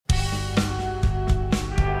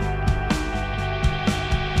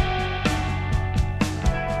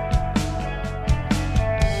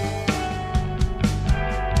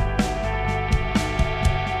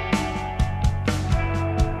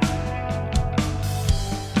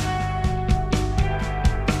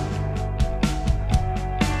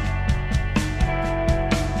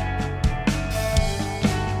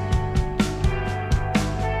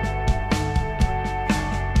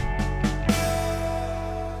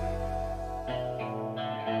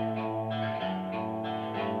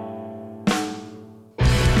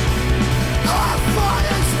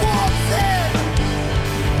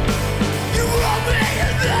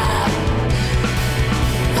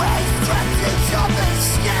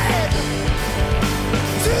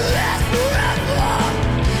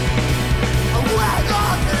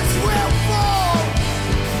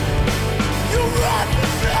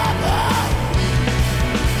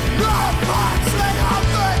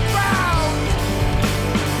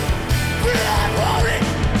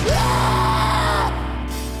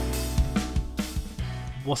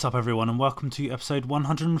What's up, everyone, and welcome to episode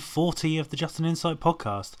 140 of the Just an Insight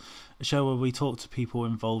podcast, a show where we talk to people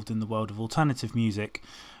involved in the world of alternative music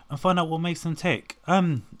and find out what makes them tick.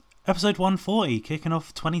 Episode 140, kicking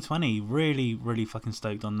off 2020. Really fucking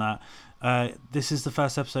stoked on that. This is the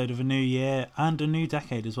first episode of a new year and a new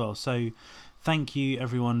decade as well, so thank you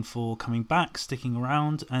everyone for coming back, sticking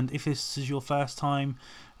around, and if this is your first time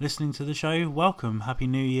listening to the show, welcome, happy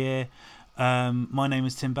new year. My name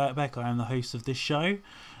is Tim Birkbeck. I am the host of this show.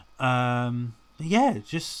 It's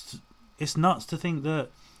nuts to think that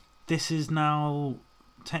this is now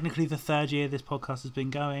technically the third year this podcast has been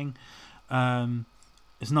going.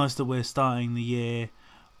 It's nice that we're starting the year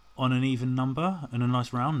on an even number and a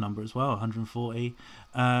nice round number as well, 140.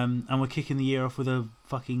 And we're kicking the year off with a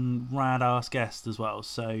fucking rad ass guest as well.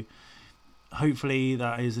 So hopefully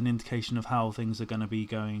that is an indication of how things are going to be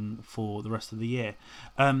going for the rest of the year.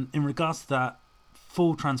 In regards to that,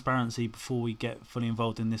 full transparency before we get fully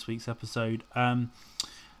involved in this week's episode,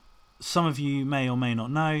 some of you may or may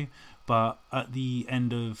not know, but at the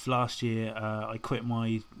end of last year I quit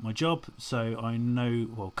my job, so I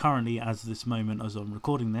currently, as this moment as I'm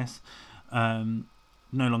recording this, no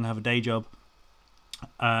longer have a day job,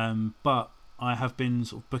 but I have been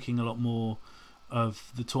sort of booking a lot more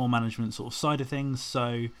of the tour management sort of side of things,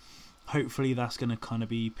 so hopefully that's going to kind of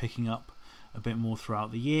be picking up a bit more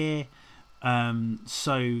throughout the year.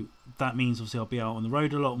 So that means obviously I'll be out on the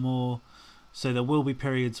road a lot more, so there will be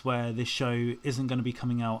periods where this show isn't going to be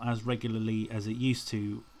coming out as regularly as it used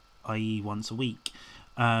to, i.e. once a week.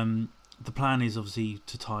 The plan is obviously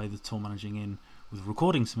to tie the tour managing in with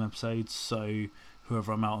recording some episodes, so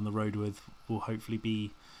whoever I'm out on the road with will hopefully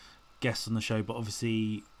be guests on the show, but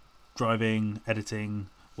obviously driving, editing,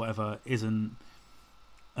 whatever isn't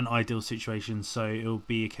an ideal situation, so it'll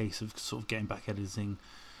be a case of sort of getting back editing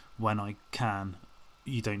when I can.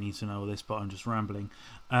 You don't need to know all this, but I'm just rambling.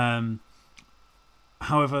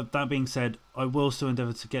 However, that being said, I will still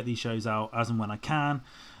endeavour to get these shows out as and when I can.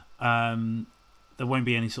 There won't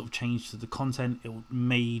be any sort of change to the content. It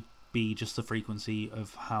may be just the frequency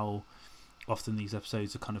of how often these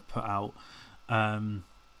episodes are kind of put out,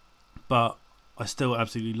 but I still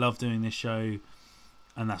absolutely love doing this show,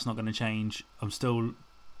 and that's not going to change. I'm still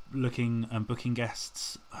looking and booking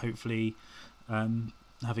guests, hopefully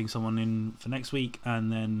having someone in for next week,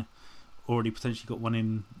 and then already potentially got one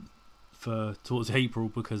in for towards April,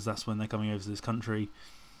 because that's when they're coming over to this country.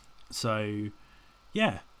 So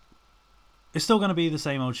yeah, it's still going to be the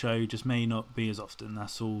same old show, just may not be as often,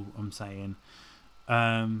 that's all I'm saying.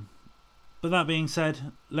 But that being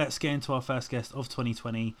said, let's get into our first guest of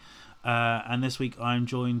 2020. And this week I'm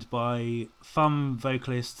joined by FUM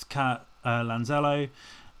vocalist Kat Lanzello.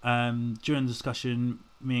 During the discussion,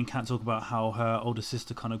 me and Kat talk about how her older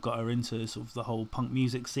sister kind of got her into sort of the whole punk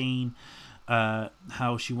music scene,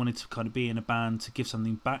 how she wanted to kind of be in a band to give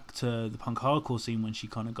something back to the punk hardcore scene when she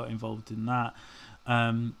kind of got involved in that,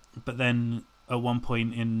 but then at one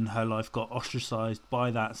point in her life got ostracized by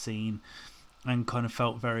that scene and kind of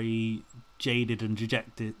felt very jaded and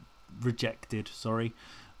rejected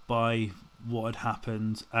by what had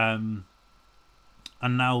happened, and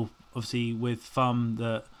now obviously with FUM,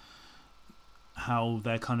 that how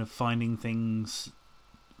they're kind of finding things,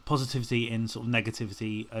 positivity in sort of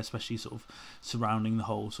negativity, especially sort of surrounding the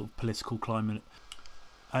whole sort of political climate,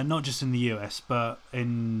 not just in the US but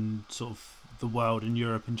in sort of the world and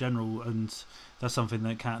Europe in general. And that's something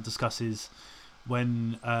that Kat discusses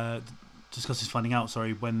when finding out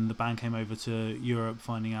when the band came over to Europe,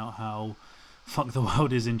 finding out how fuck the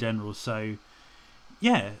world is in general. So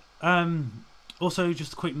yeah, also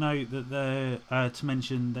just a quick note that to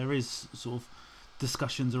mention there is sort of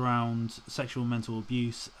discussions around sexual and mental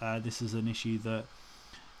abuse. This is an issue that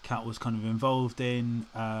Kat was kind of involved in,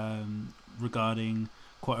 regarding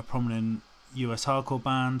quite a prominent US hardcore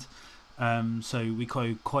band, so we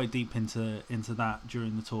go quite deep into that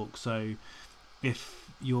during the talk. So if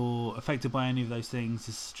you're affected by any of those things,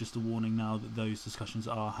 this is just a warning now that those discussions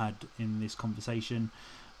are had in this conversation.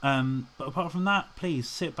 But apart from that, please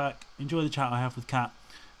sit back, enjoy the chat I have with Kat,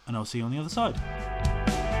 and I'll see you on the other side.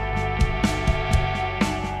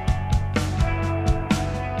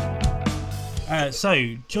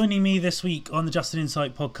 So joining me this week on the Just an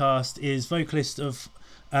Insight podcast is vocalist of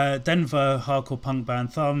Denver hardcore punk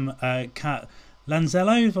band FUM, Kat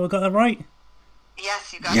Lanzello. Have I got that right?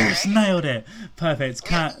 Yes, you got it. Yes, nailed it. Perfect.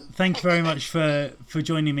 Kat, thank you very much for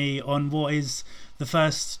joining me on what is the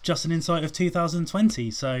first Just an Insight of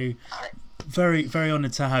 2020. So very, very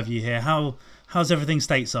honoured to have you here. How's everything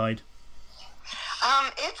stateside?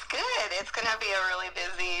 It's good. It's going to be a really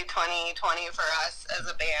busy 2020 for us as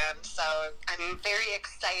a band, so I'm very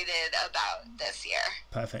excited about this year.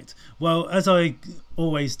 Perfect. Well, as I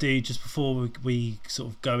always do, just before we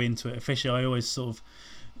sort of go into it officially, I always sort of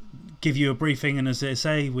give you a briefing, and as I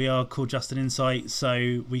say, we are called Just an Insight,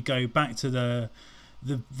 so we go back to the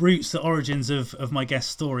roots, the origins of my guest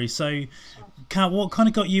story. So, Kat, what kind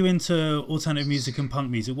of got you into alternative music and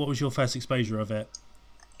punk music? What was your first exposure of it?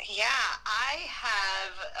 Yeah, I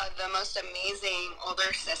have the most amazing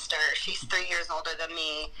older sister. She's 3 years older than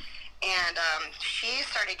me, and she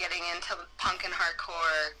started getting into punk and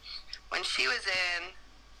hardcore when she was in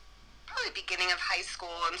probably beginning of high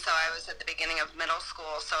school, and so I was at the beginning of middle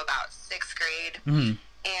school, so about 6th grade. Mm-hmm.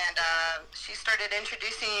 And she started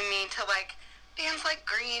introducing me to like bands like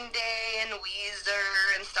Green Day and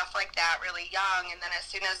Weezer and stuff like that really young. And then as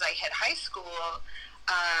soon as I hit high school,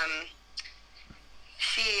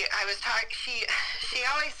 she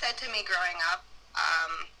always said to me growing up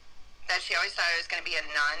that she always thought I was going to be a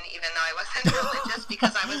nun, even though I wasn't religious,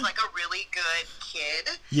 because I was like a really good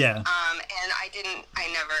kid. Yeah. And I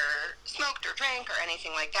never smoked or drank or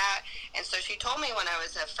anything like that. And so she told me when I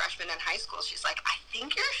was a freshman in high school, she's like, I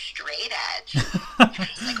think you're straight edge. I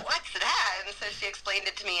was like, what's that? And so she explained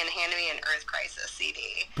it to me and handed me an Earth Crisis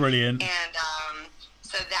CD. Brilliant. And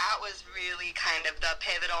so that was really kind of the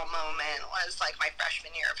pivotal moment, was like my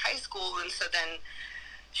freshman year of high school. And so then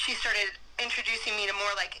she started introducing me to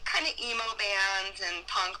more like kind of emo bands and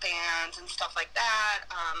punk bands and stuff like that.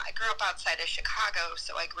 I grew up outside of Chicago,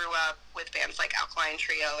 so I grew up with bands like Alkaline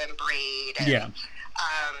Trio and Braid. And, yeah.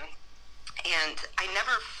 And I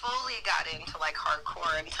never fully got into like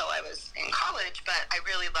hardcore until I was in college, but I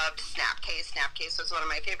really loved Snapcase. Snapcase was one of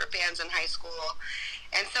my favorite bands in high school.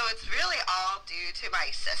 And so it's really all due to my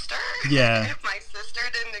sister. Yeah. If my sister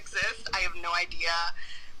didn't exist, I have no idea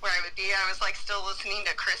where I would be. I was like still listening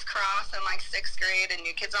to Criss Cross in like 6th grade and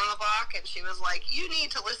New Kids on the Block, and she was like, you need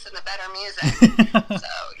to listen to better music. So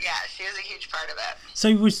yeah, she was a huge part of it.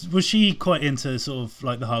 So was she quite into sort of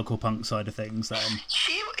like the hardcore punk side of things then?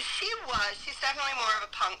 She was. She's definitely more of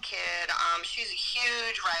a punk kid. She's a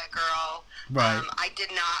huge Riot Girl. Right. I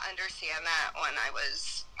did not understand that when I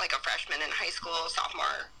was like a freshman in high school,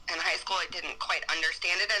 sophomore in high school. I didn't quite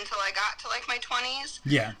understand it until I got to like my 20s.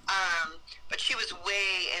 Yeah. But she was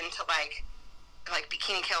way into like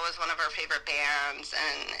Bikini Kill was one of her favorite bands,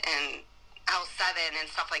 and L7 and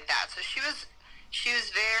stuff like that. So she was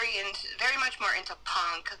very much more into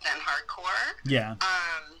punk than hardcore. Yeah.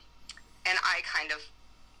 And I kind of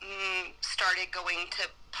started going to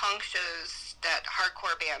punk shows that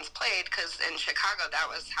hardcore bands played, because in Chicago that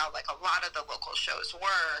was how like a lot of the local shows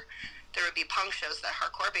were. There would be punk shows that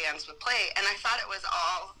hardcore bands would play, and I thought it was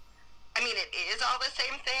all, I mean, it is all the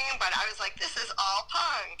same thing, but I was like, this is all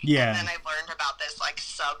punk. Yeah. And then I learned about this like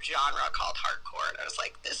subgenre called hardcore, and I was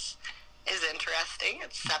like, this is interesting.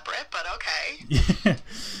 It's separate, but okay. Yeah.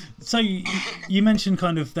 So you mentioned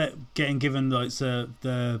kind of that getting given like the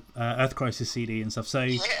Earth Crisis CD and stuff. So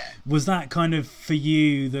Yeah. Was that kind of for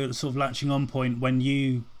you the sort of latching on point when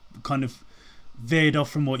you kind of veered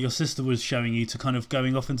off from what your sister was showing you to kind of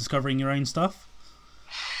going off and discovering your own stuff?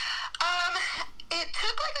 It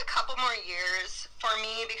took like a couple more years for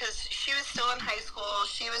me, because she was still in high school.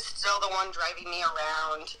 She was still the one driving me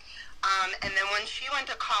around. And then when she went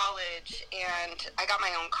to college and I got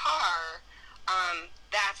my own car,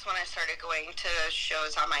 that's when I started going to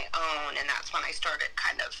shows on my own, and that's when I started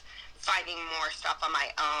kind of finding more stuff on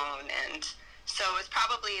my own. And so it was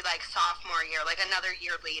probably like sophomore year, like another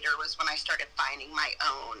year later was when I started finding my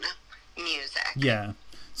own music. Yeah.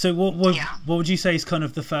 So what would you say is kind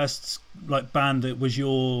of the first like band that was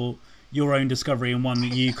your own discovery, and one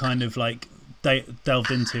that you kind of like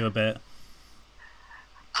delved into a bit?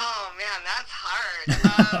 Oh man, that's hard.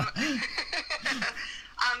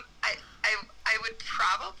 I would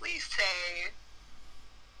probably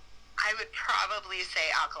say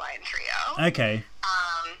Alkaline Trio. Okay.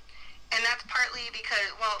 And that's partly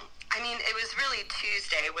because, well, I mean, it was really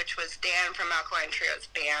Tuesday, which was Dan from Alkaline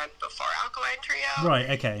Trio's band before Alkaline Trio.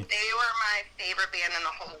 Right, okay. They were my favorite band in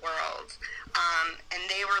the whole world. And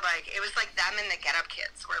they were like, it was like them and the Get Up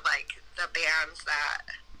Kids were like the bands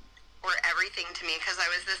that were everything to me, because I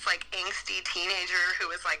was this like angsty teenager who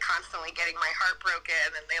was like constantly getting my heart broken,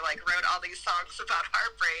 and they like wrote all these songs about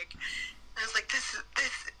heartbreak. I was like,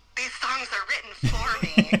 these songs are written for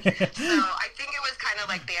me. So I think it was kind of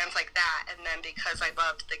like bands like that, and then because I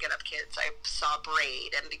loved the Get Up Kids, I saw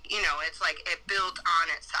Braid, and you know, it's like it built on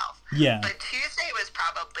itself. Yeah. But Tuesday was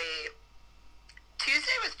probably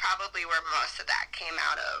where most of that came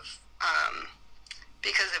out of.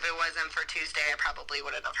 because if it wasn't for Tuesday, I probably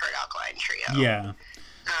wouldn't have heard Alkaline Trio. Yeah.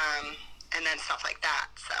 And then stuff like that.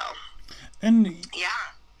 So. And yeah.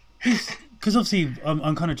 Because obviously,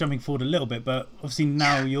 I'm kind of jumping forward a little bit, but obviously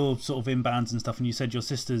now you're sort of in bands and stuff, and you said your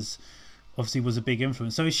sister's obviously was a big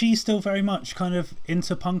influence. So is she still very much kind of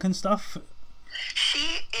into punk and stuff?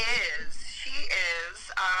 She is.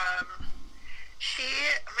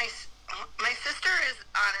 My sister is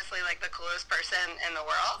honestly like the coolest person in the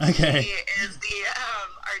world. Okay. She is the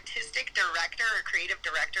artistic director or creative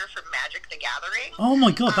director for Magic the Gathering. Oh my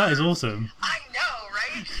god, that is awesome. I know,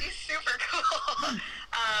 right? She's super cool.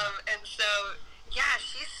 And so, yeah,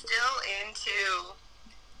 she's still into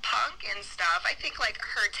punk and stuff. I think like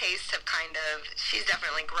her tastes have she's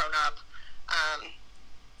definitely grown up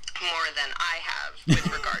more than I have with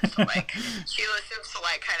regards to like, she listens to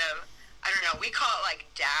like kind of, I don't know, we call it like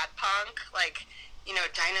dad punk, like, you know,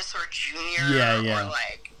 Dinosaur Jr. or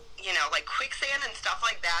like, you know, like Quicksand and stuff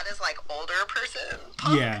like that is like older person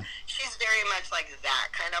punk. Yeah. She's very much like that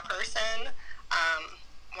kind of person,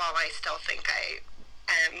 while I still think I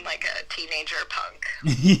am like a teenager punk.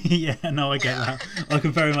 Yeah, no, I get that. I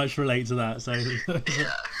can very much relate to that. So,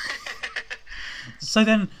 yeah. So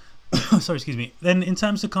then, sorry, excuse me. Then in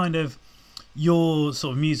terms of kind of your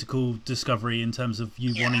sort of musical discovery, in terms of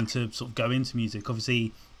you wanting to sort of go into music,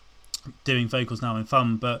 obviously doing vocals now in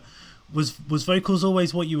Fun, but was vocals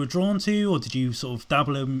always what you were drawn to, or did you sort of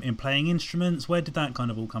dabble in playing instruments? Where did that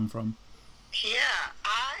kind of all come from? Yeah,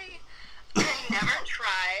 I never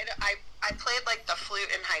tried. I played like the flute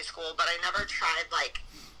in high school, but I never tried like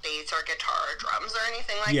bass or guitar or drums or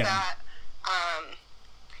anything like that.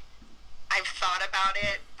 I've thought about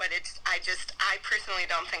it, but I personally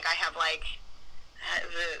don't think I have like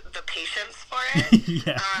the patience for it.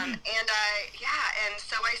 And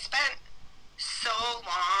so I spent so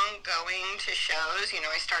long going to shows. You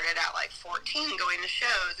know, I started at like 14 going to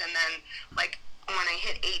shows, and then like when I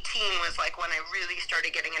hit 18 was like when I really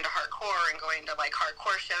started getting into hardcore and going to like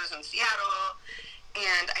hardcore shows in Seattle.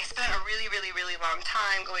 And I spent a really, really, really long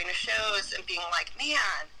time going to shows and being like,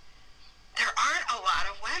 man, there aren't a lot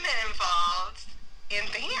of women involved in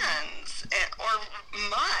bands, or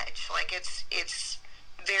much. Like it's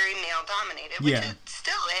very male dominated, which it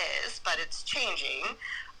still is, but it's changing.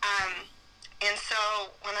 And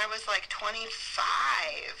so when I was like 25,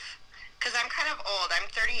 because I'm kind of old, I'm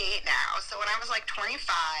 38 now. So when I was like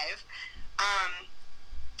 25,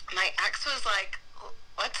 my ex was like,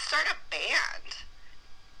 let's start a band.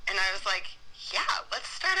 And I was like, yeah, let's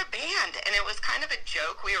start a band. And it was kind of a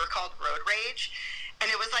joke. We were called Road Rage. And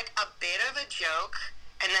it was like a bit of a joke.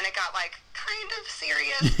 And then it got like kind of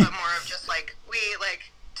serious, but more of just like, we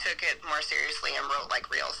like took it more seriously and wrote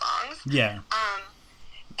like real songs. Yeah.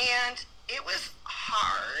 And it was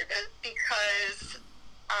hard because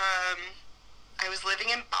I was living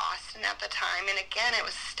in Boston at the time. And again, it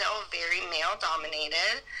was still very male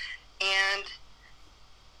dominated. And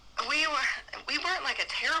we weren't like a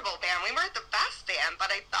terrible band. We weren't the best band, but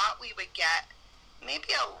I thought we would get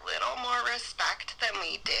maybe a little more respect than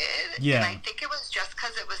we did. Yeah. And I think it was just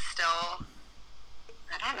because it was still,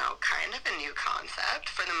 I don't know, kind of a new concept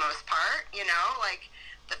for the most part, you know? Like,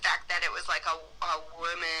 the fact that it was like a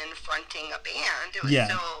woman fronting a band, it was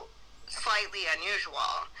still slightly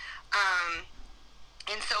unusual.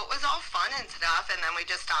 And so it was all fun and stuff, and then we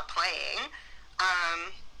just stopped playing.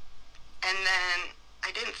 And then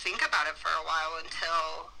I didn't think about it for a while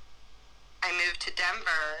until I moved to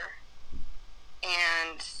Denver,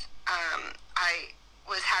 and I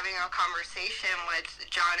was having a conversation with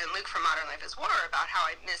John and Luke from Modern Life is War about how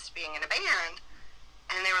I missed being in a band,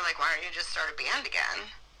 and they were like, why don't you just start a band again?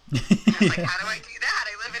 And I was like, how do I do that?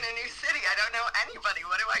 I live in a new city. I don't know anybody.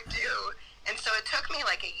 What do I do? And so it took me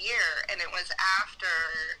like a year, and it was after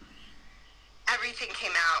everything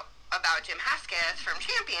came out about Jim Hesketh from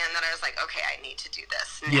Champion that I was like, okay, I need to do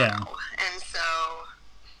this now. Yeah. And so,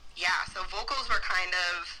 so vocals were kind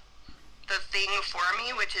of the thing for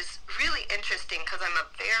me, which is really interesting because I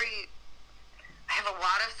have a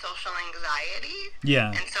lot of social anxiety.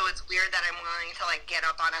 Yeah. And so it's weird that I'm willing to like get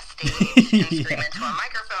up on a stage and scream into a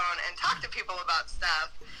microphone and talk to people about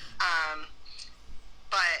stuff.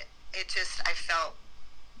 But it just, I felt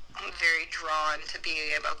very drawn to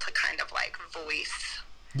being able to kind of like voice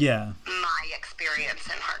my experience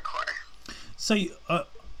in hardcore. So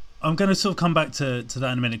I'm going to sort of come back to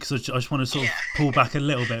that in a minute, because I just want to sort of pull back a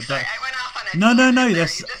little bit. Sorry, but I went off on a no. You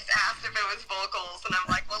That's, just asked if it was vocals, and I'm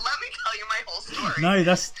like, well, let me tell you my whole story. no,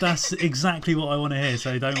 that's exactly what I want to hear.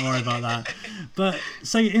 So don't worry about that. But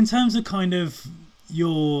so in terms of kind of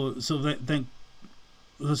your sort of then,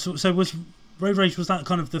 so was Road Rage, was that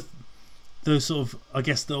kind of the sort of, I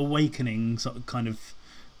guess, the awakening sort of kind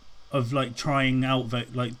of like trying out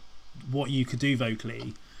like what you could do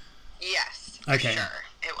vocally? Yes, okay, sure,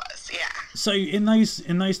 it was, yeah. So in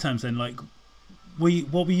those terms, then, like,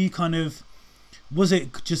 what were you kind of? Was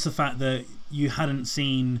it just the fact that you hadn't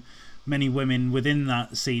seen many women within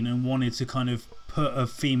that scene and wanted to kind of put a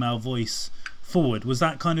female voice forward? Was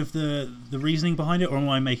that kind of the reasoning behind it, or am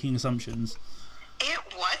I making assumptions? It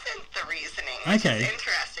wasn't the reasoning. Okay. Which is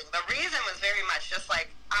interesting. The reason was very much just like,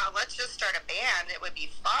 let's just start a band. It would be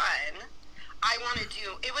fun.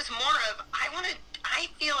 It was more of, I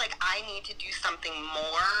feel like I need to do something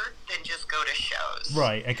more than just go to shows.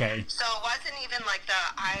 Right, okay. So it wasn't even like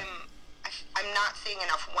I'm not seeing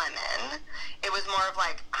enough women. It was more of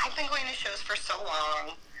like, I've been going to shows for so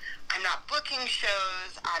long. I'm not booking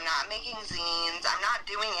shows. I'm not making zines. I'm not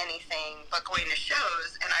doing anything but going to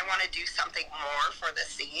shows, and I want to do something more for the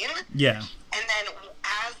scene. Yeah. And then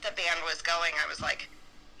as the band was going, I was like,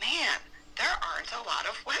 man, there aren't a lot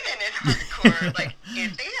of women in hardcore, like, in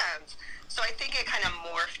bands. So I think it kind of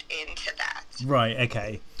morphed into that. Right,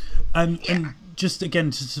 okay. And just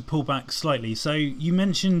again, to pull back slightly, so you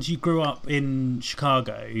mentioned you grew up in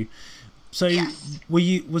Chicago. So yes.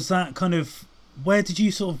 Was that kind of, where did you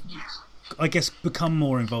sort of, I guess, become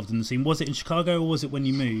more involved in the scene? Was it in Chicago, or was it when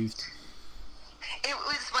you moved? It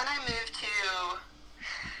was when I moved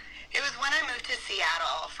to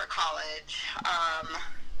Seattle for college,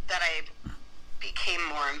 that I became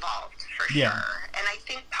more involved, for sure. And I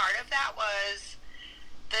think part of that was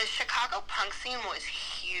the Chicago punk scene was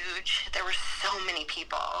huge. There were so many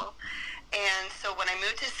people. And so when I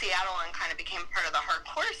moved to Seattle and kind of became part of the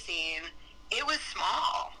hardcore scene, it was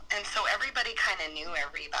small. And so everybody kind of knew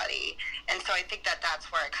everybody. And so I think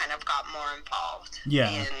that's where I kind of got more involved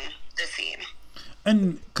in the scene.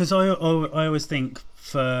 And because I always think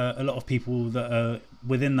for a lot of people that are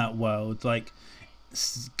within that world, like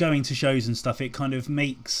going to shows and stuff, it kind of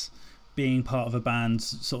makes being part of a band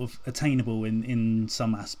sort of attainable in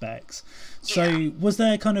some aspects. So was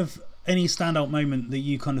there kind of any standout moment that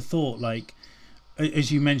you kind of thought, like,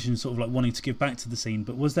 as you mentioned, sort of like wanting to give back to the scene,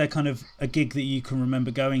 but was there kind of a gig that you can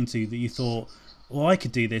remember going to that you thought, well, I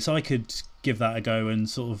could do this, I could give that a go and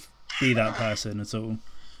sort of be that person at all?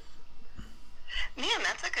 Man,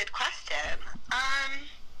 that's a good question.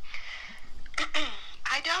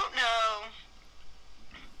 I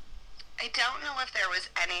don't know if there was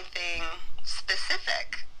anything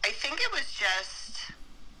specific. I think it was just,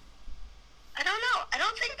 I don't know. I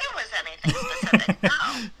don't think there was anything specific,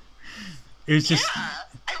 no. It was just... Yeah,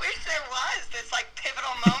 I wish there was this, like,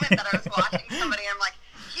 pivotal moment that I was watching somebody and I'm like,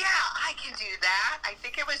 yeah, I can do that. I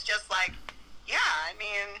think it was just like, yeah, I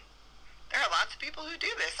mean, there are lots of people who do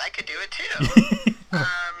this. I could do it too.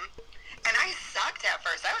 And I sucked at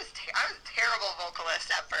first. I was a terrible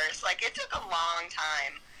vocalist at first. Like, it took a long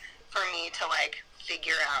time for me to, like,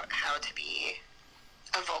 figure out how to be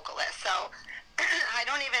a vocalist. So I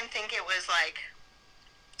don't even think it was like,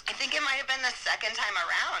 I think it might have been the second time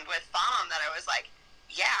around with FOM that I was like,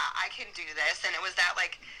 yeah, I can do this. And it was that,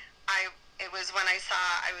 like, it was when I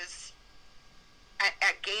was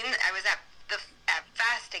at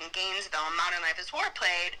Fest in Gainesville, Modern Life is War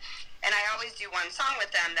played, and I always do one song with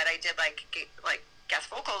them that I did like guest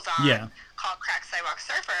vocals on, called Crack Sidewalk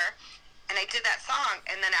Surfer, and I did that song,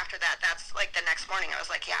 and then after that, that's like the next morning I was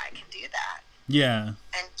like, yeah, I can do that. Yeah.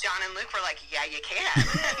 And John and Luke were like, yeah, you can.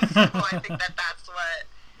 And so I think that's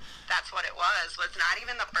what it was not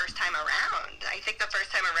even the first time around. I think the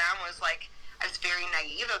first time around was like, I was very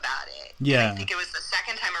naive about it. Yeah. And I think it was the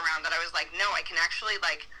second time around that I was like, no, I can actually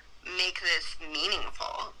like make this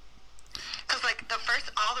meaningful. Because like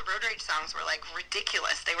all the Road Rage songs were like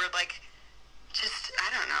ridiculous. They were like just, I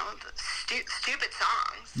don't know, stupid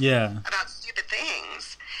songs. Yeah. About stupid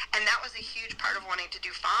things. And that was a huge part of wanting to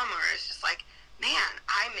do FOM, where it's just like, man,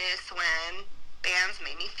 I miss when bands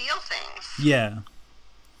made me feel things. Yeah.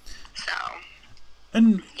 So.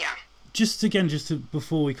 And yeah.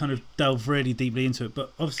 Before we kind of delve really deeply into it,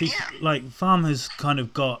 but obviously, like, FOM has kind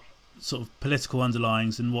of got sort of political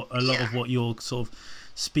underlyings, and what a lot of what you're sort of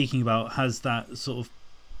speaking about has that sort of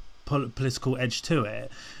political edge to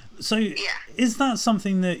it. So is that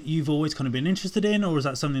something that you've always kind of been interested in, or is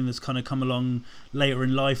that something that's kind of come along later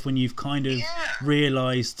in life when you've kind of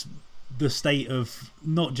realised the state of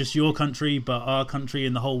not just your country but our country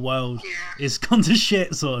and the whole world is gone to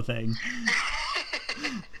shit, sort of thing?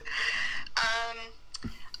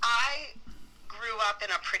 I grew up in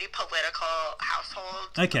a pretty political household.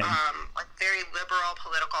 Okay. Like very liberal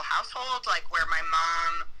political household, like where my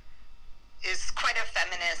mom is quite a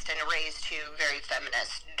feminist and raised two very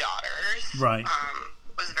feminist daughters. Right.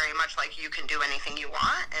 was very much like, you can do anything you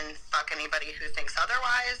want and fuck anybody who thinks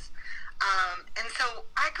otherwise. And so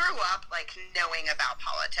I grew up like knowing about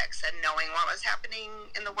politics and knowing what was happening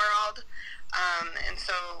in the world. And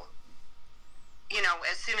so, you know,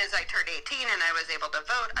 as soon as I turned 18 and I was able to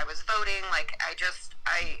vote, I was voting. Like, I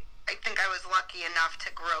think I was lucky enough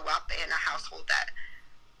to grow up in a household that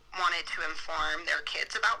wanted to inform their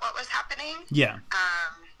kids about what was happening. Yeah.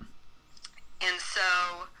 And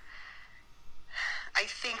so I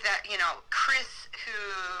think that, you know, Chris,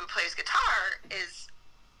 who plays guitar, is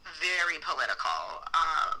very political,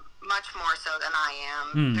 much more so than I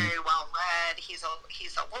am. Very well read. He's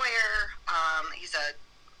a lawyer. He's a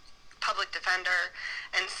public defender,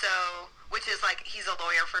 and so, which is like, he's a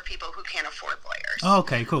lawyer for people who can't afford lawyers. Oh,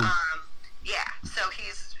 okay, cool. Yeah, so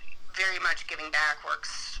he's very much giving back,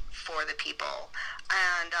 works for the people,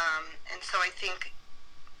 and so I think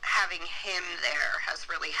having him there has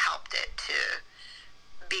really helped it to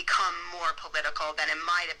become more political than it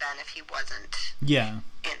might have been if he wasn't in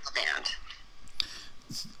the band.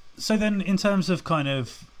 So then, in terms of kind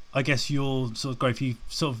of, I guess, your sort of growth, you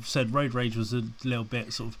sort of said Road Rage was a little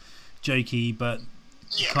bit sort of jokey, but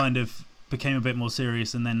kind of became a bit more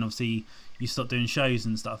serious, and then obviously you stopped doing shows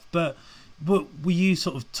and stuff. But were you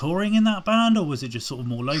sort of touring in that band, or was it just sort of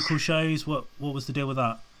more local shows? What was the deal with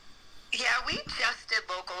that? Yeah, we just did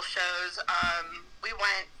local shows. We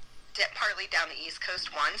went partly down the East Coast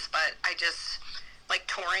once, but I just, like,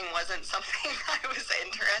 touring wasn't something I was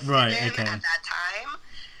interested in at that time.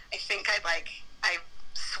 I think I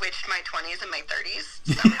switched my 20s and my 30s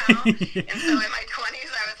somehow. And so in my 20s,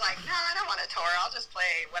 I was like, no, I don't want to tour. I'll just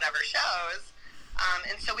play whatever shows.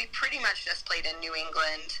 And so we pretty much just played in New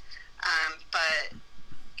England. But,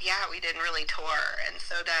 yeah, we didn't really tour. And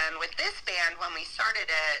so then with this band, when we started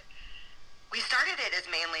it as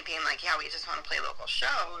mainly being like, yeah, we just want to play local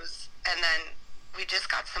shows. And then we just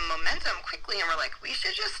got some momentum quickly, and we're like, we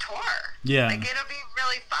should just tour. Yeah. Like, it'll be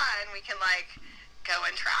really fun. We can, like, go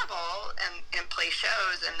and travel and play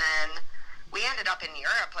shows. And then we ended up in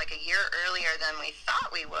Europe like a year earlier than we thought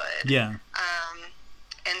we would. Yeah.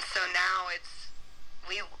 And so now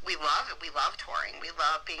we love it. We love touring. We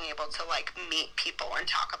love being able to, like, meet people and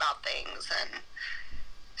talk about things. And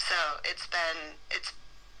so it's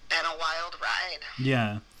been a wild ride.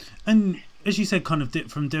 Yeah. And as you said, kind of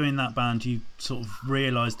from doing that band, you sort of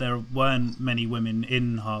realised there weren't many women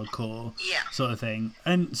in hardcore, sort of thing.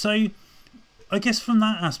 And so, I guess from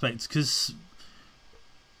that aspect, because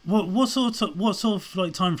what sort of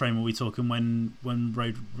like time frame are we talking when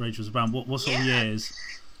Road Rage was around? What sort of years?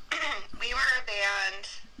 We were a band.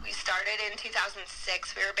 We started in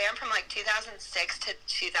 2006. We were a band from like 2006 to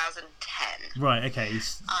 2010. Right. Okay.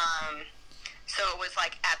 So it was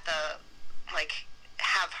like at the, like,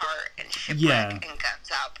 Have Heart and Shipwreck and Guns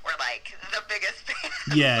Up were like the biggest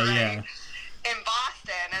bands in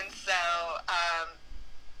Boston. And so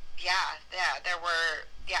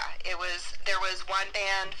there was one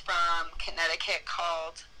band from Connecticut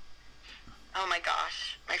called, oh my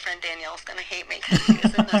gosh, my friend Danielle's gonna hate me because she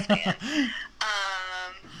was in this band,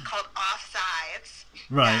 called Offsides.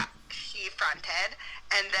 Right. She fronted.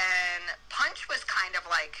 And then Punch was kind of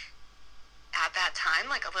like, at that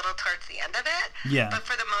time, like a little towards the end of it. Yeah. But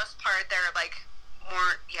for the most part, there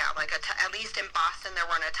weren't, at least in Boston, there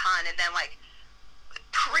weren't a ton. And then, like,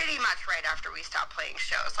 pretty much right after we stopped playing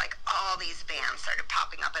shows, like, all these bands started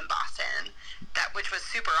popping up in Boston, which was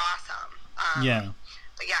super awesome. But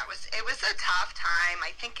yeah, it was a tough time.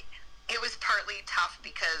 I think it was partly tough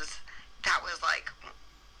because that was, like,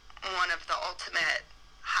 one of the ultimate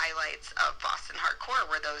highlights of Boston hardcore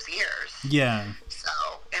were those years. Yeah. So,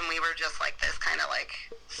 and we were just like this kind of like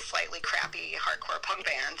slightly crappy hardcore punk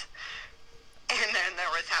band. And then there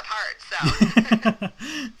was Have Heart,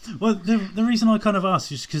 so. Well, the reason I kind of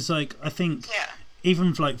asked is because, like, I think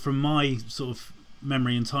even like from my sort of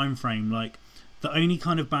memory and time frame, like the only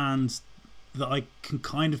kind of bands that I can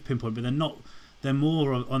kind of pinpoint, but they're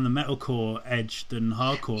more on the metalcore edge than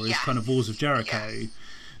hardcore, is kind of Walls of Jericho.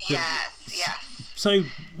 Yes. So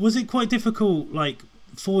was it quite difficult, like,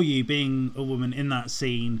 for you being a woman in that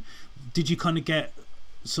scene? Did you kind of get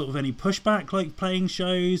sort of any pushback, like playing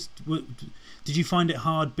shows? Did you find it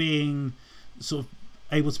hard being sort of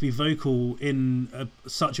able to be vocal in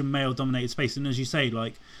such a male-dominated space? And as you say,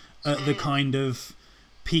 like, at the kind of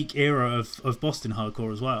peak era of Boston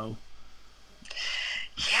hardcore as well?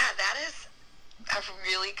 Yeah, that is a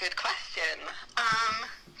really good question.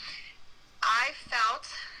 I felt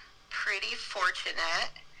pretty fortunate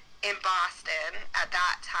in Boston at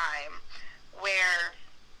that time where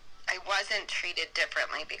I wasn't treated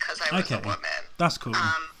differently because I was a woman. That's cool.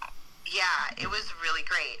 Yeah, it was really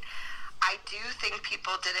great. I do think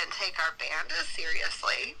people didn't take our band as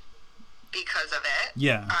seriously because of it.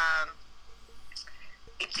 Yeah. I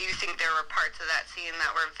do think there were parts of that scene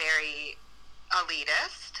that were very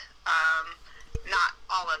elitist. Not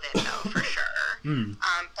all of it, though, for sure.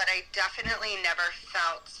 But I definitely never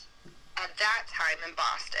felt at that time in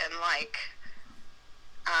Boston like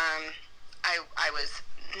I was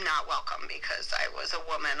not welcome because I was a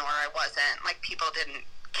woman or I wasn't. Like, people didn't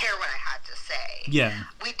care what I had to say. Yeah.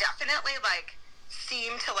 We definitely, like,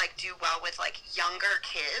 seem to, like, do well with, like, younger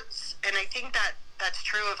kids. And I think that that's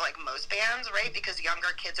true of, like, most bands, right? Because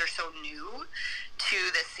younger kids are so new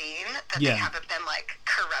to the scene that they haven't been, like,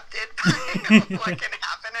 corrupted by what can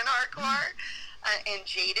happen in hardcore and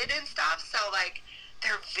jaded and stuff. So, like,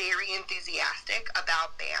 they're very enthusiastic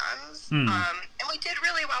about bands. And we did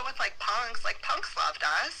really well with, like, punks. Like, punks loved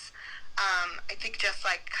us. I think just,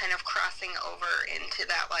 like, kind of crossing over into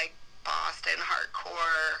that, like, Boston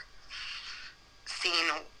hardcore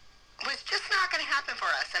scene was just not going to happen for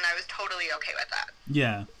us, and I was totally okay with that.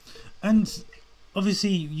 Yeah. And obviously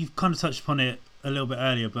you've kind of touched upon it a little bit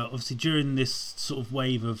earlier, but obviously during this sort of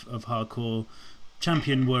wave of hardcore,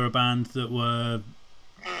 Champion were a band that were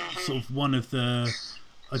sort of one of the,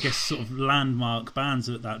 I guess, sort of landmark bands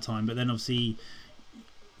at that time. But then obviously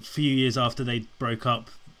a few years after they broke up,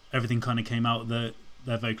 everything kind of came out that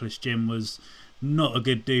their vocalist Jim was not a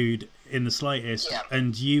good dude in the slightest.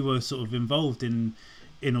 And you were sort of involved in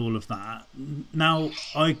all of that. Now,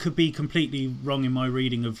 I could be completely wrong in my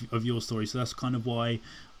reading of your story, so that's kind of why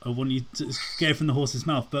I want you to get it from the horse's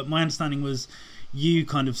mouth. But my understanding was you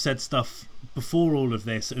kind of said stuff before all of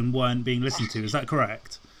this and weren't being listened to. Is that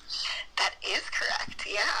correct? That is correct,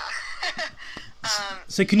 yeah.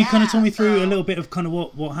 So can you kind of talk me through a little bit of kind of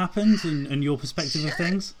what happened and your perspective of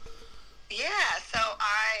things? Yeah, so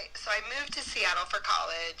I moved to Seattle for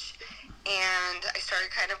college, and I started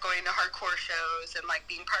kind of going to hardcore shows and, like,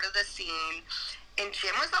 being part of the scene. And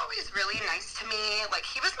Jim was always really nice to me. Like,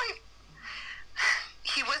 he was my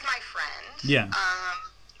friend. Yeah.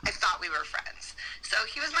 I thought we were friends. So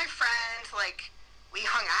he was my friend. Like, we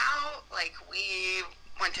hung out. Like, we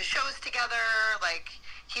went to shows together. Like,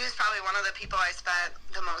 he was probably one of the people I spent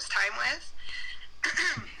the most time with.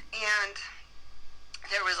 And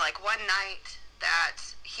there was, like, one night that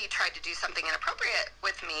he tried to do something inappropriate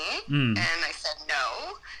with me, and I said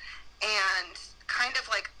no. And kind of,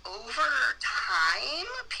 like, over time,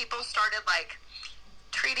 people started, like,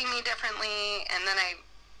 treating me differently, and then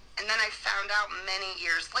I found out many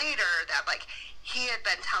years later that, like, he had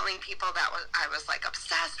been telling people that I was, like,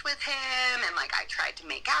 obsessed with him, and, like, I tried to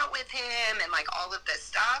make out with him, and, like, all of this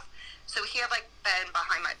stuff. So he had, like, been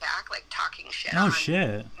behind my back, like, talking shit on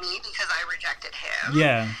me because I rejected him.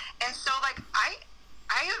 Yeah. And so, like,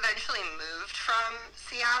 I eventually moved from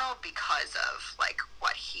Seattle because of, like,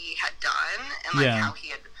 what he had done and, like, how he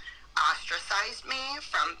had ostracized me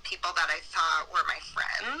from people that I thought were my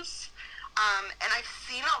friends. And I've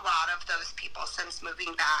seen a lot of those people since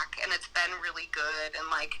moving back, and it's been really good.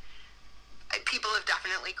 And, like, people have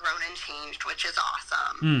definitely grown and changed, which is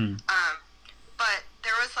awesome. But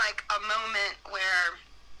there was, like, a moment where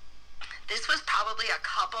this was probably a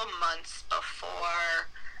couple months before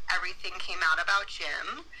everything came out about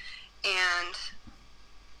Jim, and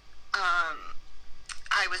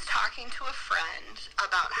I was talking to a friend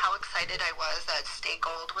about how excited I was that Stay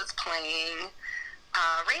Gold was playing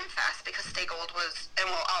Rainfest, because Stay Gold was and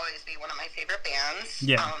will always be one of my favorite bands.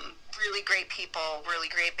 Really great people, really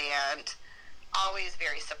great band, always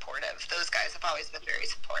very supportive. Those guys have always been very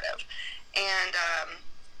supportive. And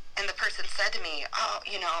the person said to me, oh,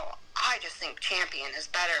 you know, I just think Champion is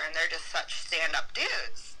better, and they're just such stand-up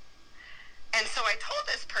dudes. And so I told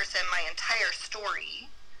this person my entire story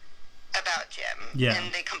about Jim,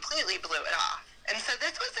 and they completely blew it off. And so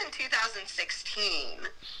this was in 2016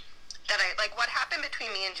 that what happened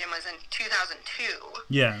between me and Jim was in 2002.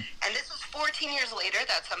 Yeah. And this was 14 years later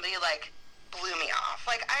that somebody, like, blew me off.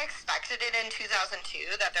 Like, I expected it in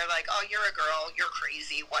 2002 that they're like, oh, you're a girl, you're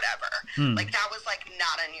crazy, whatever. Like, that was, like,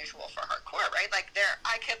 not unusual for hardcore, right? Like,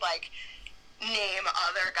 I could, like, name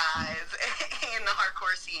other guys in the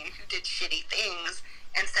hardcore scene who did shitty things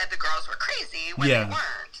and said the girls were crazy when they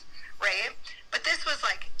weren't, right? But this was,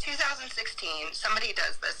 like, 2016, somebody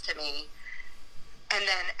does this to me, and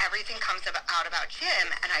then everything comes out about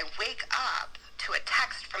Jim, and I wake up to a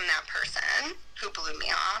text from that person who blew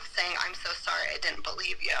me off saying, I'm so sorry, I didn't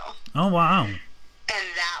believe you. Oh, wow. And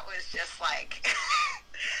that was just like,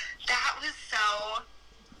 that was so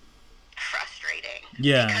frustrating.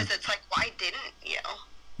 Yeah. Because it's like, why didn't you?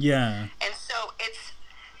 Yeah. And so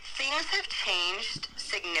things have changed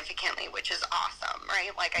significantly, which is awesome,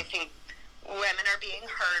 right? Like, I think women are being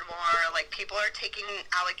heard more, like people are taking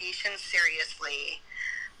allegations seriously.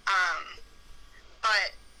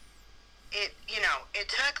 But it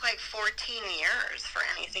took like 14 years for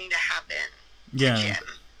anything to happen to Jim.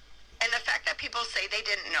 And the fact that people say they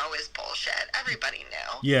didn't know is bullshit. Everybody knew.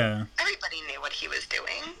 Yeah. Everybody knew what he was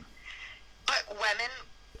doing. But women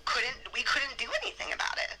couldn't do anything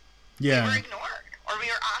about it. Yeah. We were ignored, or we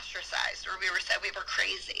were ostracized, or we were said we were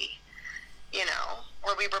crazy,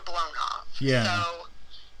 or we were blown off. Yeah. So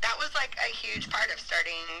that was like a huge part of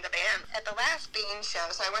starting the band. At the last Bane show,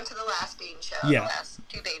 so I went to the last Bane show, the last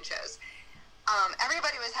 2 Bane shows,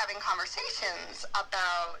 everybody was having conversations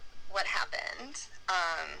about what happened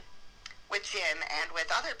with Jim and with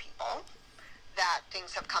other people, that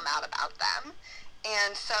things have come out about them.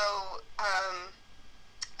 And so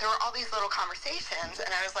there were all these little conversations, and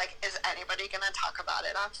I was like, is anybody going to talk about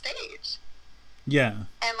it on stage? Yeah.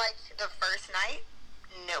 And like the first night,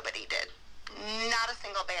 nobody did. Not a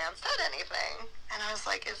single band said anything. And I was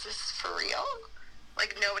like, is this for real?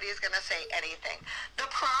 Like, nobody's going to say anything. The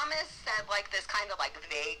Promise said, like, this kind of, like,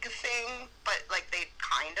 vague thing, but, like, they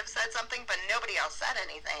kind of said something, but nobody else said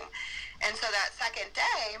anything. And so that second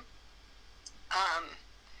day, I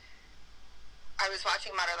was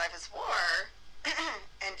watching Modern Life is War,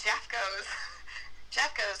 and Jeff goes,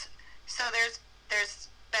 so there's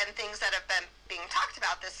been things that have been being talked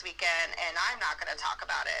about this weekend, and I'm not going to talk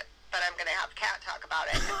about it, but I'm going to have Kat talk about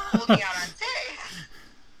it, and pulled me out on stage.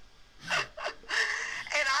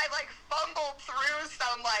 And I like fumbled through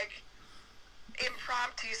some like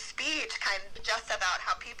impromptu speech kind of just about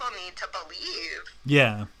how people need to believe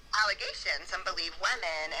allegations and believe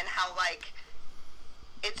women, and how like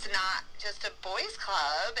it's not just a boys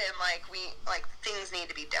club, and like things need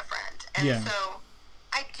to be different. And so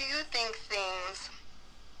I do think things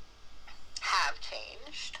have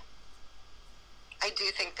changed. I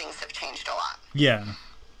do think things have changed a lot. Yeah.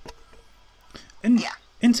 And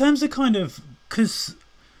in terms of kind of, because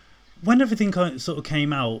when everything kind of sort of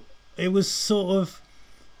came out, it was sort of,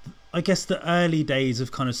 I guess, the early days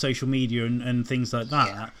of kind of social media and things like that.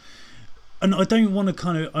 Yeah. And I don't want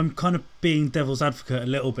to I'm kind of being devil's advocate a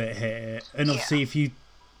little bit here. And obviously if you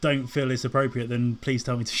don't feel it's appropriate, then please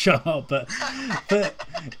tell me to shut up. But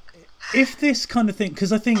if this kind of thing,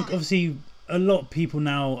 because I think obviously a lot of people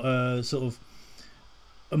now sort of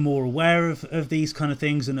are more aware of these kind of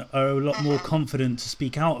things and are a lot more confident to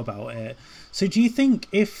speak out about it. So do you think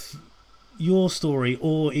if your story,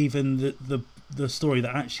 or even the story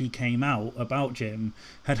that actually came out about Jim,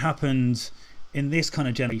 had happened in this kind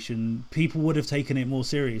of generation, people would have taken it more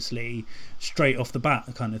seriously straight off the bat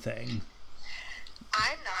kind of thing?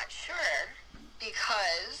 I'm not sure,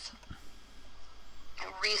 because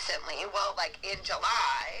recently, well, like in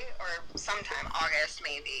July or sometime August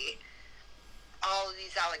maybe, all of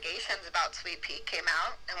these allegations about Sweet Pea came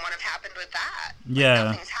out, and what have happened with that? Yeah. Like,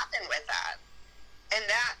 nothing's happened with that. And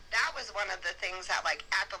that was one of the things that, like,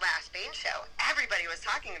 at the last Bane show, everybody was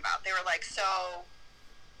talking about. They were like, so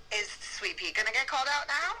is Sweet Pea going to get called out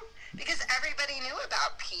now? Because everybody knew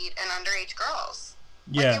about Pete and underage girls.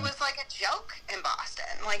 Yeah. Like, it was like a joke in Boston.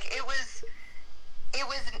 Like, it was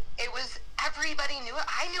everybody knew it.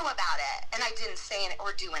 I knew about it, and I didn't say it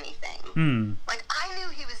or do anything. Like, I knew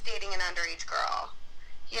he was dating an underage girl.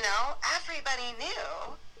 Everybody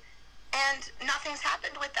knew. And nothing's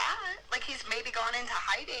happened with that. Like, he's maybe gone into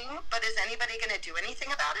hiding, but is anybody going to do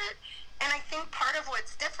anything about it? And I think part of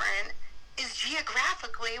what's different is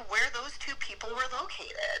geographically where those two people were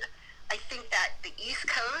located. I think that the East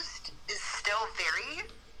Coast is still very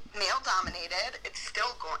male-dominated. It's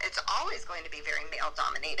always going to be very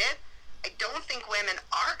male-dominated. I don't think women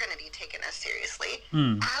are going to be taken as seriously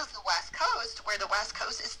as the West Coast, where the West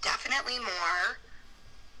Coast is definitely more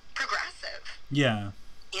progressive. Yeah.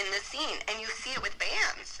 In the scene, and you see it with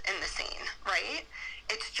bands in the scene, right?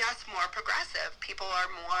 It's just more progressive. People are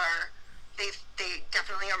more, they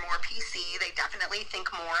definitely are more PC. They definitely think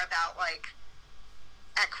more about like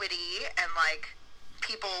equity and like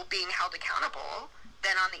people being held accountable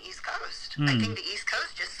than on the East Coast. I think the East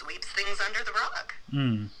Coast just sweeps things under the rug.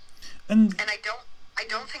 And I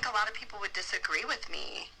don't think a lot of people would disagree with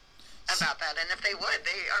me about that. And if they would,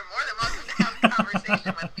 they are more than welcome to have a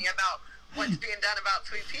conversation with me about what's being done about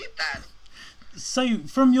Sweet Pete then. So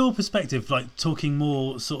from your perspective, like talking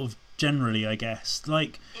more sort of generally, I guess,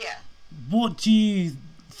 like what do you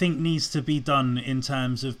think needs to be done in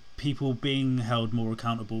terms of people being held more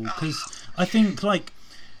accountable? Because I think like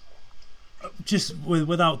just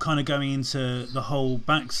without kind of going into the whole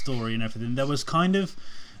backstory and everything, there was kind of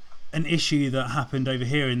an issue that happened over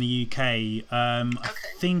here in the UK I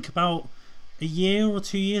think about a year or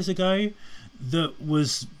 2 years ago that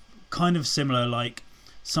was kind of similar, like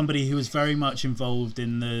somebody who was very much involved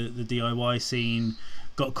in the DIY scene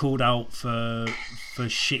got called out for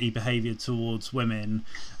shitty behaviour towards women,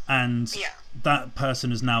 and that person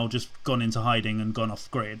has now just gone into hiding and gone off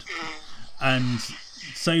grid. And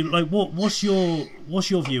so, like, what's your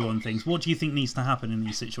view on things? What do you think needs to happen in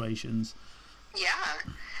these situations? Yeah,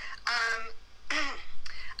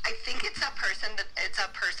 I think it's a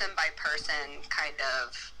person by person kind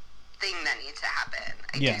of thing that needs to happen.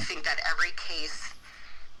 I do think that every case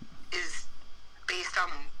is based on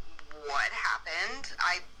what happened.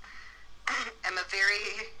 I'm a very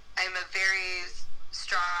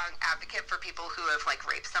strong advocate for people who have like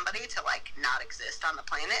raped somebody to like not exist on the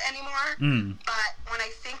planet anymore. But when I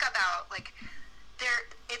think about like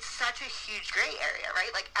it's such a huge gray area,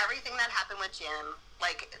 right? Like everything that happened with Jim,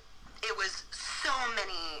 like it was so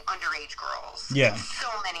many underage girls, so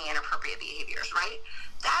many inappropriate behaviors, right?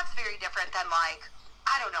 That's very different than like,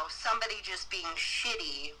 I don't know, somebody just being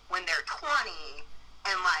shitty when they're 20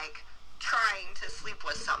 and like trying to sleep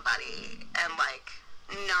with somebody and like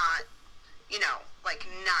not, you know, like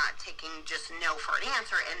not taking just no for an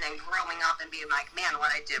answer and then growing up and being like, man, what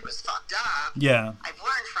I did was fucked up. Yeah. I've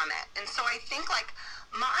learned from it. And so I think like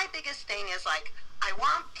my biggest thing is like, I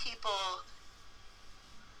want people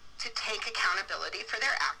to take accountability for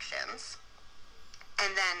their actions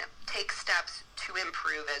and then take steps to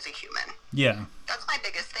improve as a human. Yeah. That's my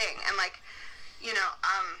biggest thing. And like, you know,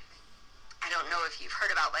 I don't know if you've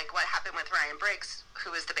heard about like what happened with Ryan Briggs,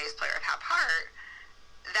 who was the bass player of Have Heart.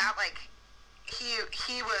 That like he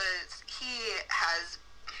has,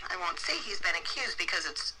 I won't say he's been accused because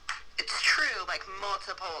it's true, like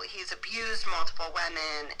he's abused multiple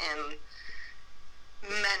women in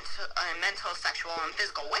mental, sexual, and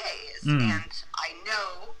physical ways. And I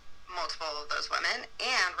know multiple of those women,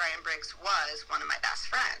 and Ryan Briggs was one of my best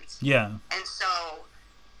friends. Yeah. And so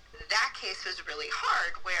that case was really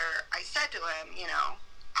hard, where I said to him, you know,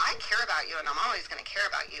 I care about you and I'm always going to care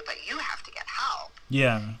about you, but you have to get help.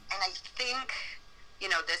 Yeah. And I think, you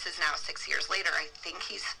know, this is now 6 years later, I think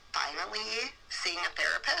he's finally seeing a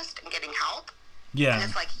therapist and getting help. Yeah. And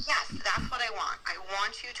it's like, yes, that's what I want. I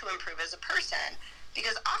want you to improve as a person,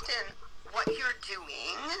 because often what you're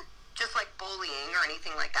doing, just like bullying or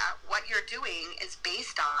anything like that, what you're doing is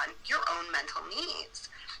based on your own mental needs.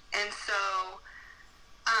 And so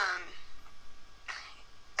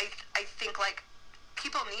I think like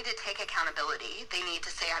people need to take accountability. They need to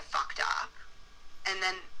say, I fucked up. And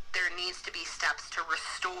then there needs to be steps to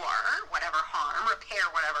restore whatever harm, repair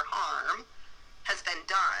whatever harm has been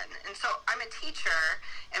done. And so I'm a teacher,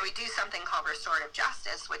 and we do something called restorative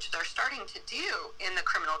justice, which they're starting to do in the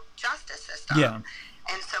criminal justice system. Yeah.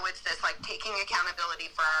 And so it's this like taking accountability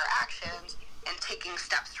for our actions and taking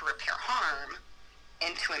steps to repair harm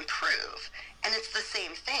and to improve. And it's the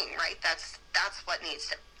same thing, right? That's what needs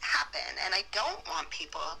to happen. And I don't want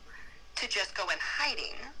people to just go in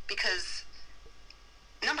hiding, because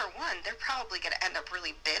number one, they're probably going to end up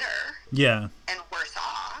really bitter. Yeah. And worse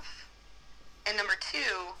off. And number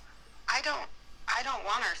two, I don't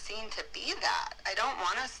want our scene to be that. I don't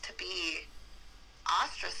want us to be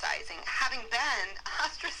ostracizing. Having been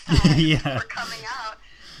ostracized for coming out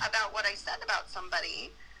about what I said about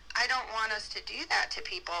somebody, I don't want us to do that to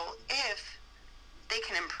people if they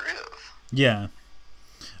can improve. Yeah.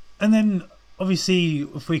 And then obviously,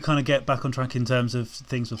 if we kind of get back on track in terms of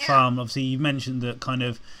things with Farm, obviously you mentioned that kind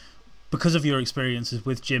of because of your experiences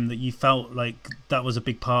with Jim, that you felt like that was a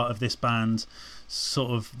big part of this band,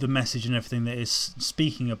 sort of the message and everything that it's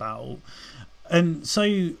speaking about. And so,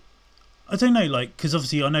 I don't know, like, because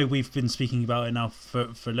obviously I know we've been speaking about it now for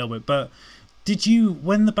a little bit, but did you,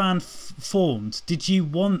 when the band formed, did you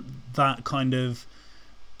want that kind of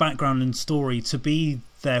background and story to be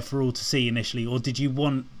there for all to see initially, or did you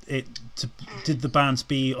want it to, did the band to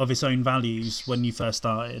be of its own values when you first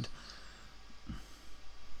started?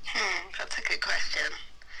 That's a good question.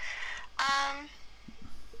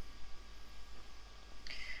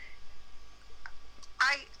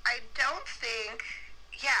 I don't think,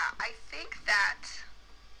 I think that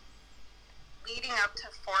leading up to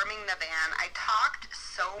forming the band, I talked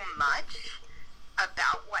so much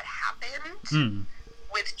about what happened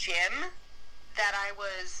with Jim that I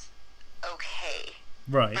was okay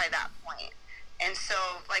by that point. And so,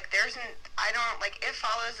 like, It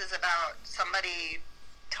Follows is about somebody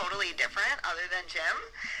totally different other than Jim.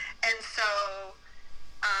 And so,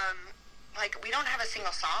 we don't have a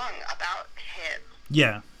single song about him.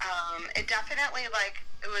 Yeah. It definitely,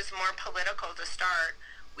 it was more political to start.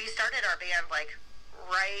 We started our band,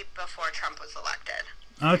 right before Trump was elected.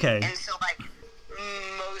 Okay. And so,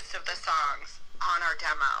 most of the songs on our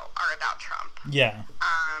demo are about Trump. Yeah.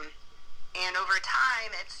 And over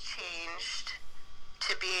time, it's changed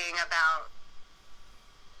to being about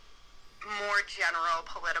more general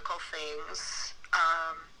political things.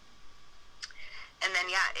 And then,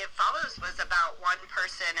 It Follows was about one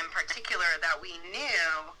person in particular that we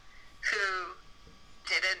knew who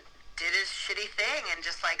did his shitty thing and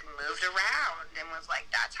just, like, moved around and was like,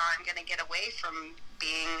 that's how I'm going to get away from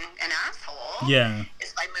being an asshole. Yeah.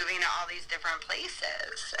 Is by moving to all these different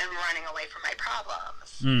places and running away from my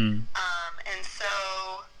problems. And so,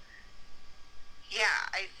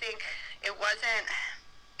 I think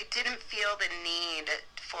it didn't feel the need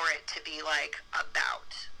for it to be, like,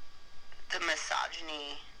 about the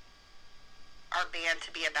misogyny, our band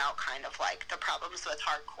to be about kind of, like, the problems with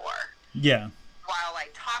hardcore. Yeah. While I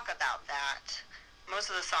talk about that, most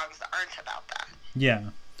of the songs aren't about that. Yeah.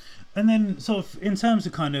 And then sort of in terms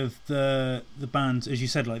of kind of the band, as you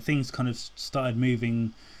said, like things kind of started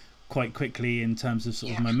moving quite quickly in terms of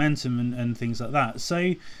sort of momentum and things like that.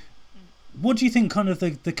 So what do you think kind of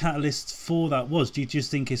the catalyst for that was? Do you just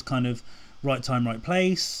think it's kind of right time, right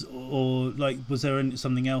place? Or like, was there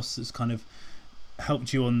something else that's kind of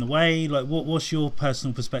helped you on the way? Like, what's your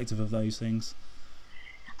personal perspective of those things?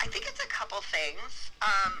 I think it's a couple things.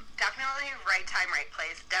 Definitely right time, right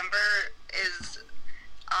place. Denver is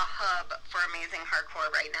a hub for amazing hardcore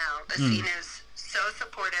right now. The scene is so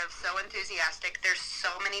supportive, so enthusiastic. There's so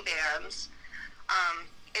many bands.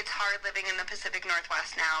 It's hard living in the Pacific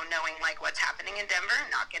Northwest now, knowing like what's happening in Denver and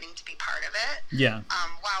not getting to be part of it. Yeah.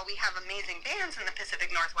 While we have amazing bands in the Pacific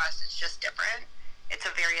Northwest, it's just different. It's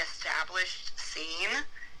a very established scene,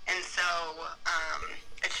 and so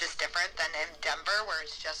it's just different than in Denver, where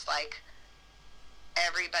it's just like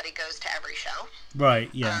everybody goes to every show. Right.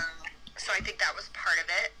 Yeah. So I think that was part of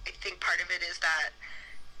it. I think part of it is that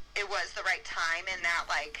it was the right time, and that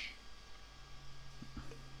like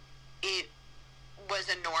it was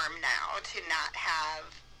a norm now to not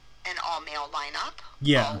have an all-male lineup,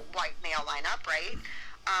 all-white male lineup, right?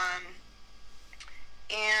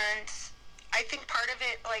 And I think part of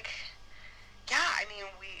it, like, I mean,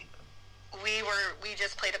 we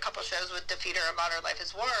just played a couple shows with Defeater and Modern Life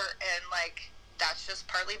is War, and like that's just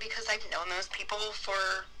partly because I've known those people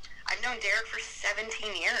I've known Derek for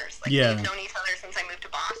 17 years. Like we've known each other since I moved to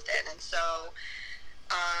Boston, and so.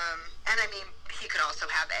 And I mean, he could also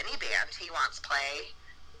have any band he wants play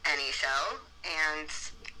any show, and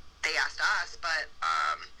they asked us, but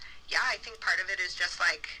I think part of it is just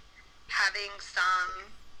like having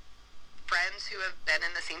some friends who have been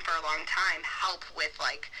in the scene for a long time help with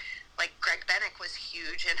like Greg Bennick was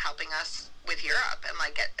huge in helping us with Europe and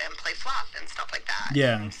like and play Fluff and stuff like that.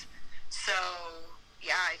 Yeah. And so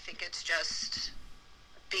I think it's just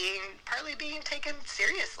partly being taken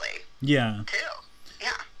seriously. Yeah. Too. Yeah.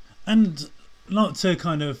 And not to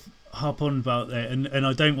kind of harp on about that, and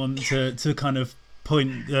I don't want to kind of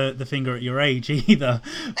point the finger at your age either,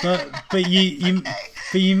 but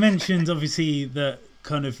you mentioned obviously that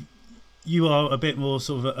kind of you are a bit more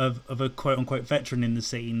sort of a quote unquote veteran in the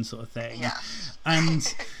scene sort of thing. Yeah.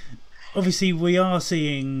 And obviously we are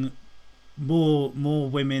seeing more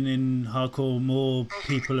women in hardcore, more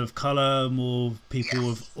people of colour, more people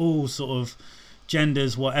of all sort of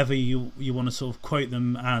genders, whatever you want to sort of quote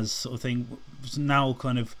them as sort of thing, now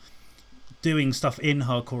kind of doing stuff in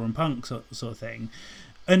hardcore and punk sort of thing.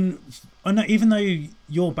 And I know even though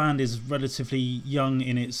your band is relatively young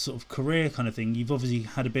in its sort of career kind of thing, you've obviously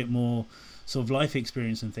had a bit more sort of life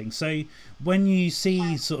experience and things. So when you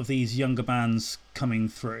see sort of these younger bands coming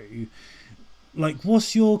through, like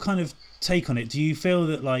what's your kind of take on it? Do you feel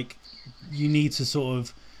that like you need to sort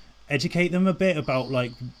of educate them a bit about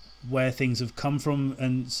like where things have come from,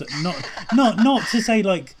 and so not to say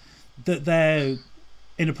like that they're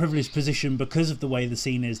in a privileged position because of the way the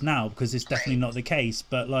scene is now, because it's definitely not the case,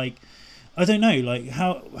 but like I don't know, like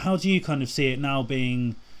how do you kind of see it now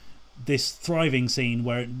being this thriving scene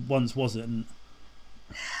where it once wasn't?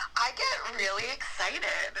 I get really excited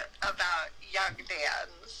about young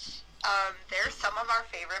bands. They're some of our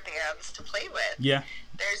favorite bands to play with. Yeah.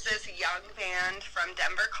 There's this young band from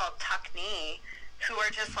Denver called Tuck Knee, who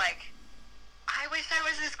are just like, I wish I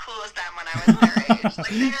was as cool as them when I was their age.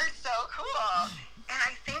 Like, they're so cool. And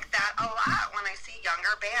I think that a lot when I see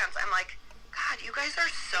younger bands. I'm like, God, you guys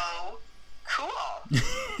are so cool.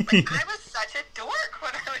 Like, I was such a dork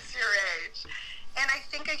when I was your age. And I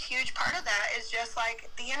think a huge part of that is just,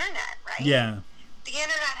 like, the internet, right? Yeah. The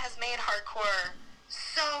internet has made hardcore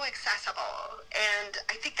so accessible. And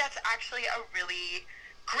I think that's actually a really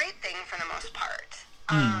great thing for the most part.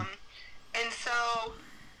 And so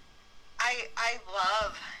I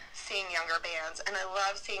love seeing younger bands, and I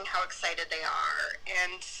love seeing how excited they are.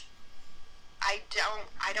 And I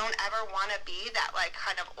don't ever want to be that like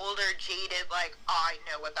kind of older, jaded, like, I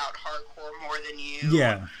know about hardcore more than you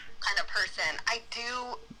kind of person.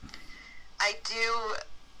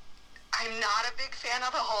 I'm not a big fan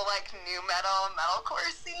of the whole like new metalcore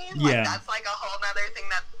scene. Like that's like a whole nother thing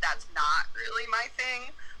that's not really my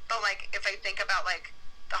thing. But like if I think about like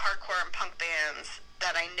the hardcore and punk bands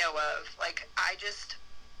that I know of, like I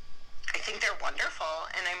think they're wonderful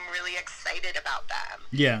and I'm really excited about them.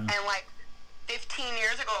 Yeah. And like 15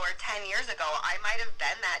 years ago or 10 years ago, I might have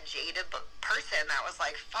been that jaded person that was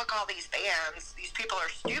like, fuck all these bands, these people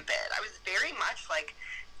are stupid. I was very much like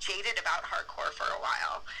jaded about hardcore for a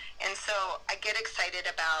while. And so I get excited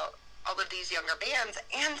about all of these younger bands,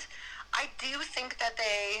 and I do think that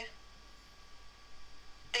they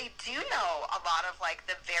do know a lot of like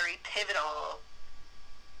the very pivotal,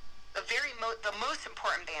 the most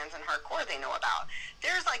important bands in hardcore they know about.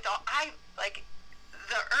 There's like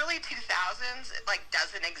the early 2000s, it like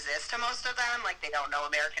doesn't exist to most of them. Like they don't know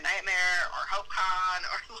American Nightmare or HopeCon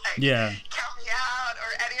or like Count Me Out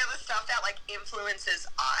or any of the stuff that like influences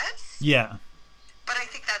us. Yeah. But I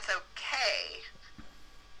think that's okay.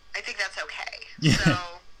 Yeah. So,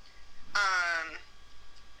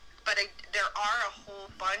 but there are a whole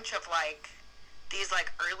bunch of like these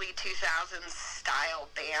like early 2000s style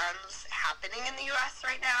bands happening in the U.S.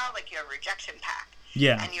 right now. Like you have Rejection Pack.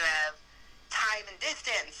 Yeah. And you have Time and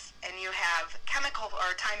Distance, and you have Time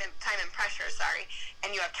and Pressure,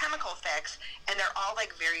 and you have Chemical Fix, and they're all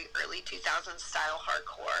like very early 2000s style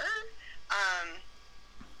hardcore.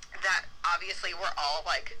 That obviously we're all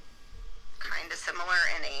like kind of similar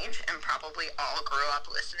in age, and probably all grew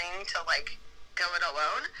up listening to like Go It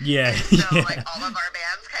Alone. Yeah. And so like all of our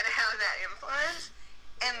bands kind of have that influence,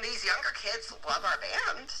 and these younger kids love our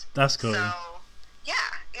band. That's cool. So. Yeah,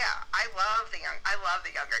 I love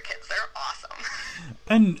the younger kids. They're awesome.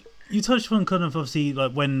 And you touched on kind of obviously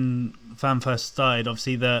like when Fam first started,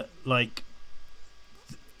 obviously that like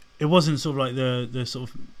it wasn't sort of like the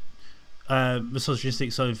sort of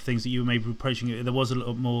misogynistic side of things that you were maybe approaching it. There was a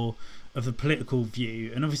little more of the political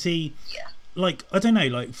view, and obviously, like I don't know,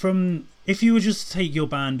 like from if you were just to take your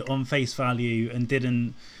band on face value and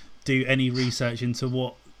didn't do any research into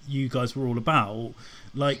what you guys were all about,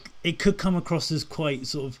 like it could come across as quite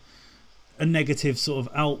sort of a negative sort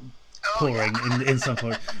of outpouring in some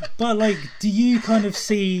point. But like, do you kind of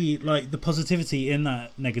see like the positivity in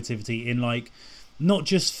that negativity in like not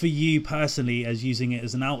just for you personally as using it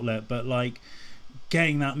as an outlet, but like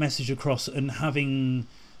getting that message across and having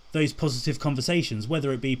those positive conversations,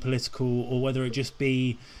 whether it be political or whether it just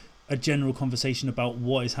be a general conversation about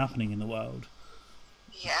what is happening in the world?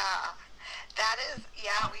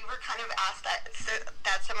 We were kind of asked that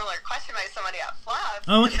similar question by somebody at Fluff.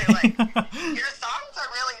 Oh, okay. They're like, your songs are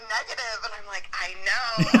really negative. And I'm like, I know.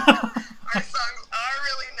 Our songs are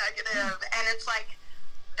really negative. And it's like,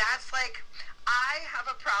 that's like, I have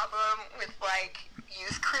a problem with like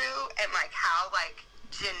Youth Crew and like how like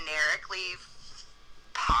generically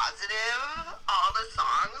positive all the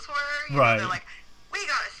songs were. You know, they're like, we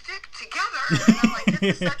gotta stick together. And I'm like,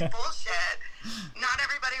 this is such bullshit. Not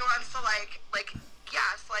everybody wants to like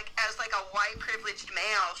yes, like as like a white privileged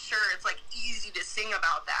male, sure, it's like easy to sing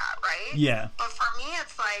about that, right? Yeah. But for me,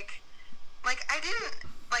 it's like I didn't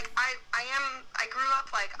like I grew up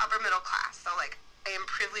like upper middle class, so like I am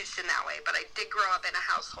privileged in that way. But I did grow up in a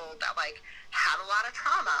household that like had a lot of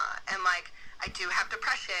trauma, and like I do have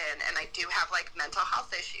depression, and I do have like mental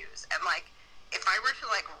health issues, and like if I were to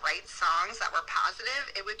like write songs that were positive,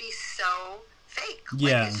 it would be so fake.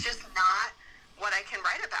 Yeah. Like, it's just not what I can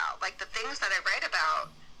write about. Like the things that I write about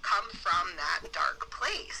come from that dark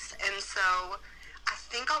place, and so I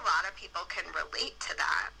think a lot of people can relate to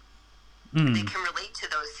that. They can relate to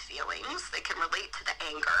those feelings. They can relate to the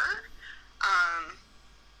anger.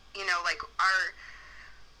 You know, like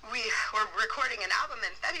we're recording an album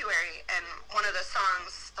in February, and one of the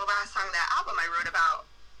songs, the last song of that album, I wrote about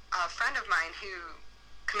a friend of mine who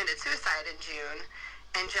committed suicide in June,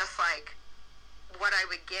 and just like what I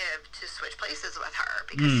would give to switch places with her,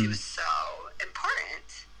 because she was so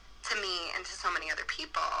important to me and to so many other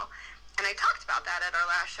people. And I talked about that at our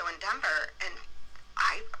last show in Denver, and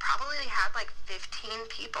I probably had like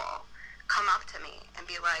 15 people come up to me and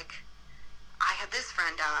be like, I had this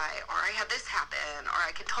friend die, or I had this happen, or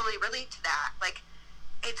I can totally relate to that. Like,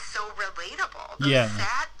 it's so relatable. Those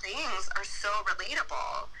sad things are so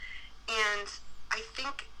relatable. And I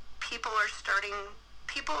think people are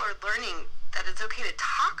learning that it's okay to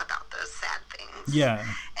talk about those sad things. Yeah.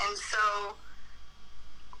 And so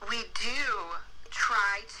we do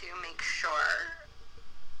try to make sure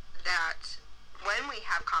that when we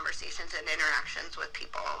have conversations and interactions with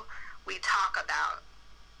people, we talk about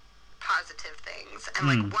positive things and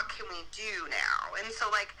like what can we do now. And so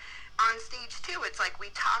like on stage too, it's like we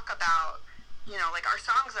talk about, you know, like our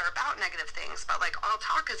songs are about negative things, but like all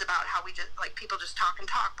talk is about how we just like people just talk and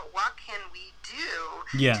talk, but what can we do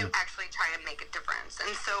to actually try and make a difference.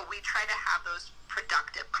 And so we try to have those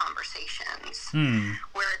productive conversations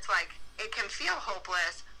where it's like it can feel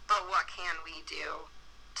hopeless, but what can we do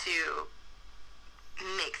to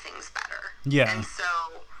make things better. And so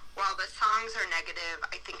while the songs are negative,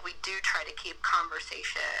 I think we do try to keep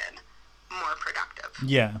conversation more productive.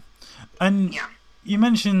 And you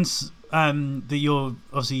mentioned that you're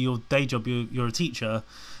obviously your day job, you're a teacher.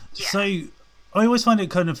 So I always find it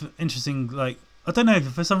kind of interesting, like, I don't know,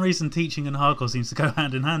 for some reason teaching and hardcore seems to go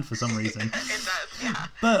hand in hand for some reason. It does,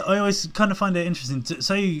 But I always kind of find it interesting.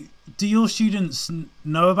 So do your students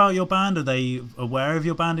know about your band? Are they aware of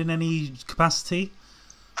your band in any capacity?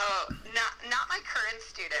 Oh, not my current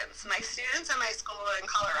students. My students in my school in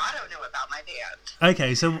Colorado know about my band.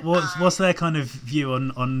 Okay, so what's their kind of view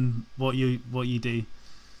on what you do?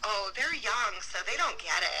 Oh, they're young, so they don't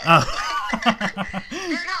get it.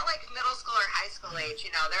 They're not like middle school or high school age, you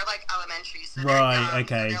know. They're like elementary, so they're young,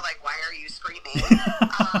 so they're like, why are you screaming?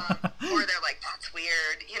 Or they're like, that's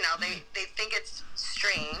weird. You know, they think it's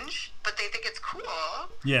strange, but they think it's cool.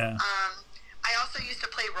 I also used to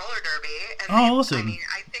play roller derby, and awesome. I mean,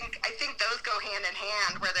 I think those go hand in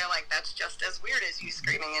hand, where they're like, that's just as weird as you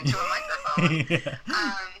screaming into a microphone.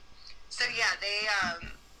 So yeah,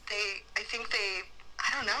 I think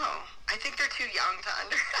I don't know. I think they're too young to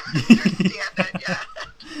understand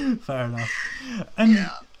it. Fair enough. And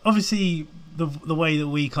obviously, the way that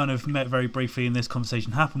we kind of met very briefly in this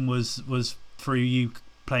conversation happened was through you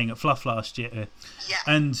playing at Fluff last year.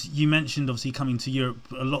 And you mentioned obviously coming to Europe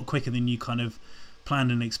a lot quicker than you kind of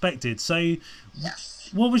planned and expected. So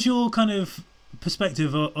what was your kind of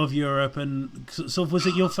perspective of Europe, and sort of was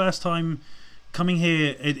it your first time coming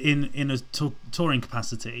here in a touring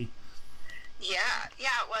capacity? Yeah,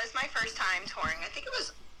 it was my first time touring. I think it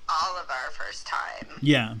was all of our first time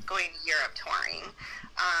going to Europe touring.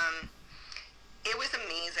 It was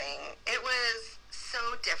amazing. It was so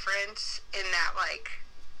different in that, like,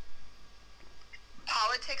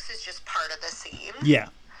 politics is just part of the scene.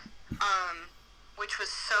 Which was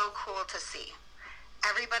so cool to see.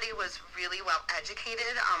 Everybody was really well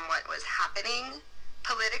educated on what was happening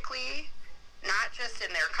politically, not just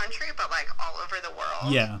in their country, but like all over the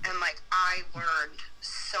world. And like I learned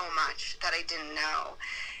so much that I didn't know.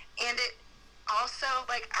 And it also,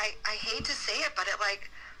 like, I hate to say it, but it like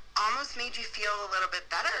almost made you feel a little bit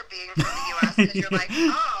better being from the US, because you're like,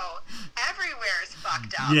 oh, everywhere is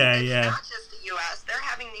fucked up. It's not just the US. They're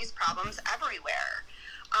having these problems everywhere.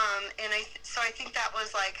 And I think that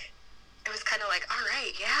was like, it was kind of like, all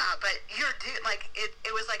right, but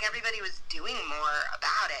it was like everybody was doing more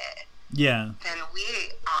about it than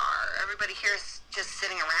we are. Everybody here is just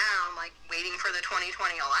sitting around, like, waiting for the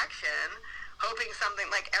 2020 election, hoping something,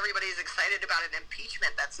 like, everybody's excited about an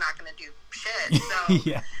impeachment that's not going to do shit. So,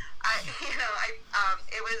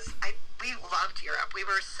 we loved Europe. We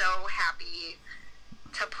were so happy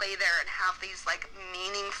to play there and have these, like,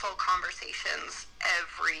 meaningful conversations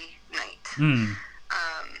every night.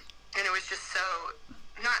 And it was just so,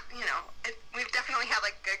 not, you know, we've definitely had,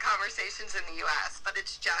 like, good conversations in the U.S., but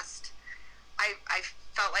it's just, I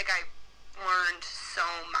felt like I learned so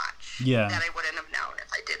much that I wouldn't have known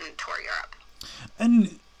if I didn't tour Europe.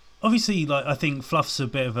 And obviously, like, I think Fluff's a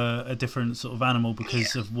bit of a different sort of animal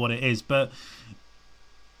because of what it is, but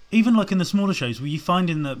even like in the smaller shows, were you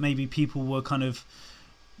finding that maybe people were kind of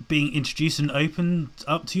being introduced and opened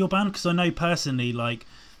up to your band? Because I know personally, like,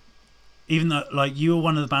 even though, like, you were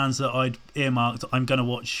one of the bands that I'd earmarked I'm going to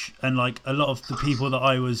watch, and like a lot of the people that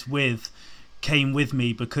I was with came with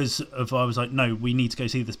me because of, I was like, no, we need to go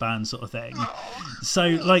see this band, sort of thing. So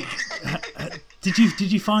like did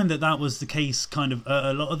you find that was the case kind of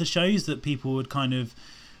a lot of the shows, that people would kind of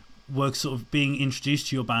were sort of being introduced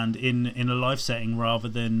to your band in a live setting rather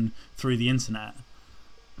than through the internet?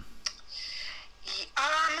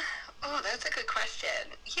 That's a good question.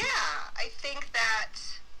 I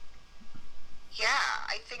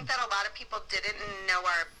think that a lot of people didn't know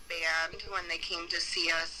our band when they came to see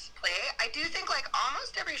us play. I do think, like,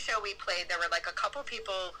 almost every show we played, there were, like, a couple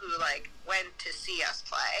people who, like, went to see us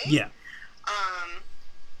play.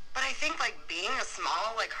 But I think, like, being a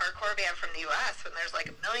small, like, hardcore band from the U.S., when there's, like,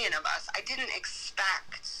 a million of us, I didn't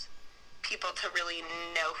expect people to really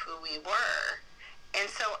know who we were. And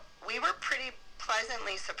so we were pretty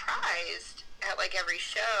pleasantly surprised at, like, every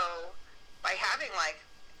show by having, like,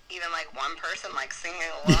 even, like, one person, like,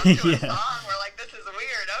 singing along to a song. We're like, this is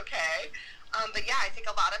weird, okay. But yeah, I think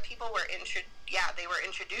a lot of people were they were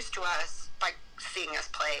introduced to us by seeing us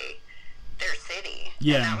play their city.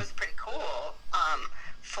 Yeah. And that was pretty cool.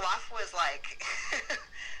 Fluff was like,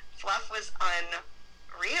 Fluff was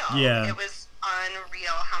unreal. Yeah. It was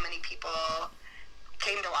unreal how many people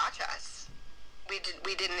came to watch us. We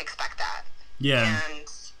didn't expect that. Yeah. And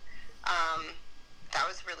that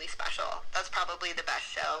was really special. That's probably the best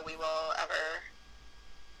show we will ever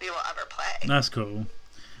play. That's cool.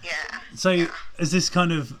 Yeah. So is this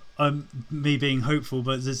kind of me being hopeful,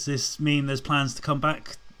 but does this mean there's plans to come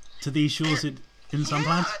back to these shores in some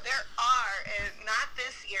plans? Yeah, there are, and not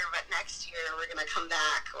this year, but next year we're gonna come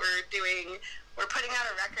back. We're putting out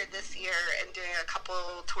a record this year and doing a couple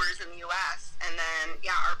tours in the U.S. And then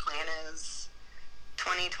our plan is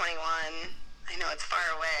 2021. I know it's far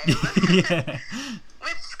away. Yeah.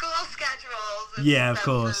 With school schedules. Yeah, of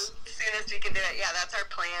course. As soon as we can do it, that's our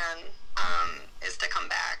plan. Is to come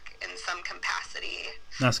back in some capacity.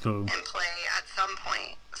 That's cool. And play at some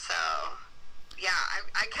point. So,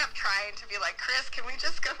 I kept trying to be like, Chris, can we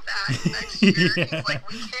just go back next year? He's like,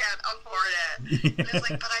 we can't afford it. Yeah. And I was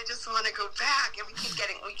like, but I just want to go back. And we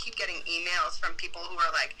keep getting emails from people who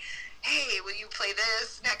are like, hey, will you play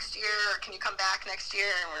this next year? Or can you come back next year?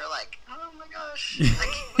 And we're like, oh my gosh,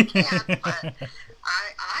 we can't. But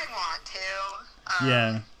I want to.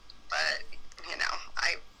 Yeah. But,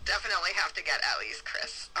 I definitely have to get at least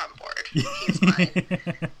Chris on board. He's my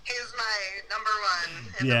number one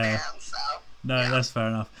in the band, so. No, that's fair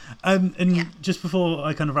enough. And just before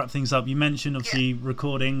I kind of wrap things up, you mentioned obviously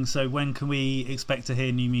recording, so when can we expect to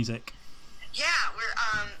hear new music? Yeah, we're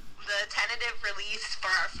the tentative release for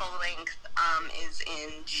our full length is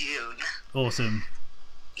in June. Awesome.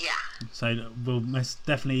 Yeah. So we'll most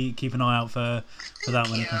definitely keep an eye out for that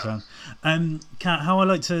when it comes around. Kat, how I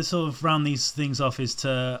like to sort of round these things off is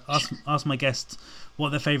to ask my guests what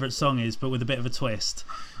their favourite song is, but with a bit of a twist.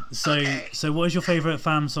 So what is your favourite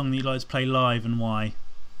Fam song that you like to play live and why?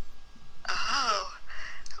 Oh,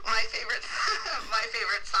 my favorite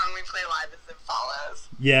song we play live is It Follows.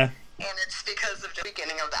 Yeah. And it's because of the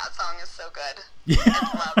beginning of that song is so good. I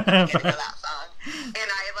love the beginning of that song. And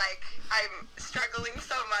I'm struggling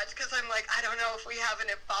so much because I'm like, I don't know if we have an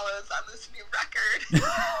It Follows on this new record.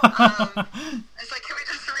 It's like, can we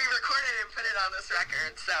just re-record it and put it on this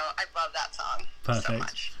record? So I love that song so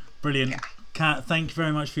much. Brilliant. Yeah. Kat, thank you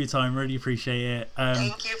very much for your time. Really appreciate it.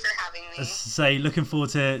 Thank you for having me. Looking forward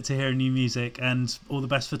to hearing new music and all the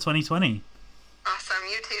best for 2020. Awesome.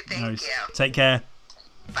 You too. Thank you. Take care.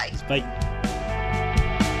 Bye. Bye.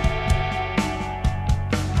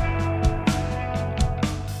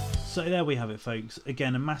 So there we have it, folks.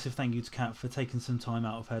 Again, a massive thank you to Kat for taking some time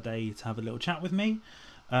out of her day to have a little chat with me.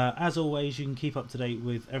 As always, you can keep up to date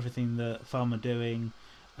with everything that Fam are doing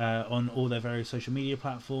on all their various social media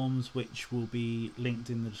platforms, which will be linked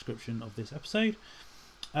in the description of this episode.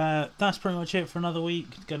 That's pretty much it for another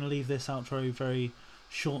week. Going to leave this outro very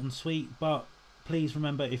short and sweet, but please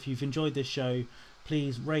remember, if you've enjoyed this show,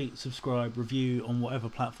 please rate, subscribe, review on whatever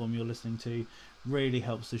platform you're listening to. Really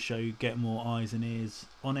helps the show get more eyes and ears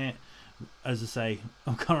on it. As I say,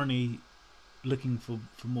 I'm currently looking for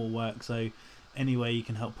more work, so any way you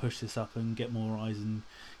can help push this up and get more eyes and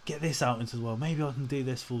get this out into the world. Maybe I can do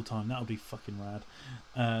this full time. That would be fucking rad.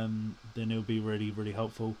 Then it'll be really, really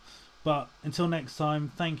helpful. But until next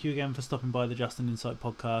time, thank you again for stopping by the Justin Insight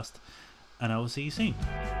podcast, and I will see you soon.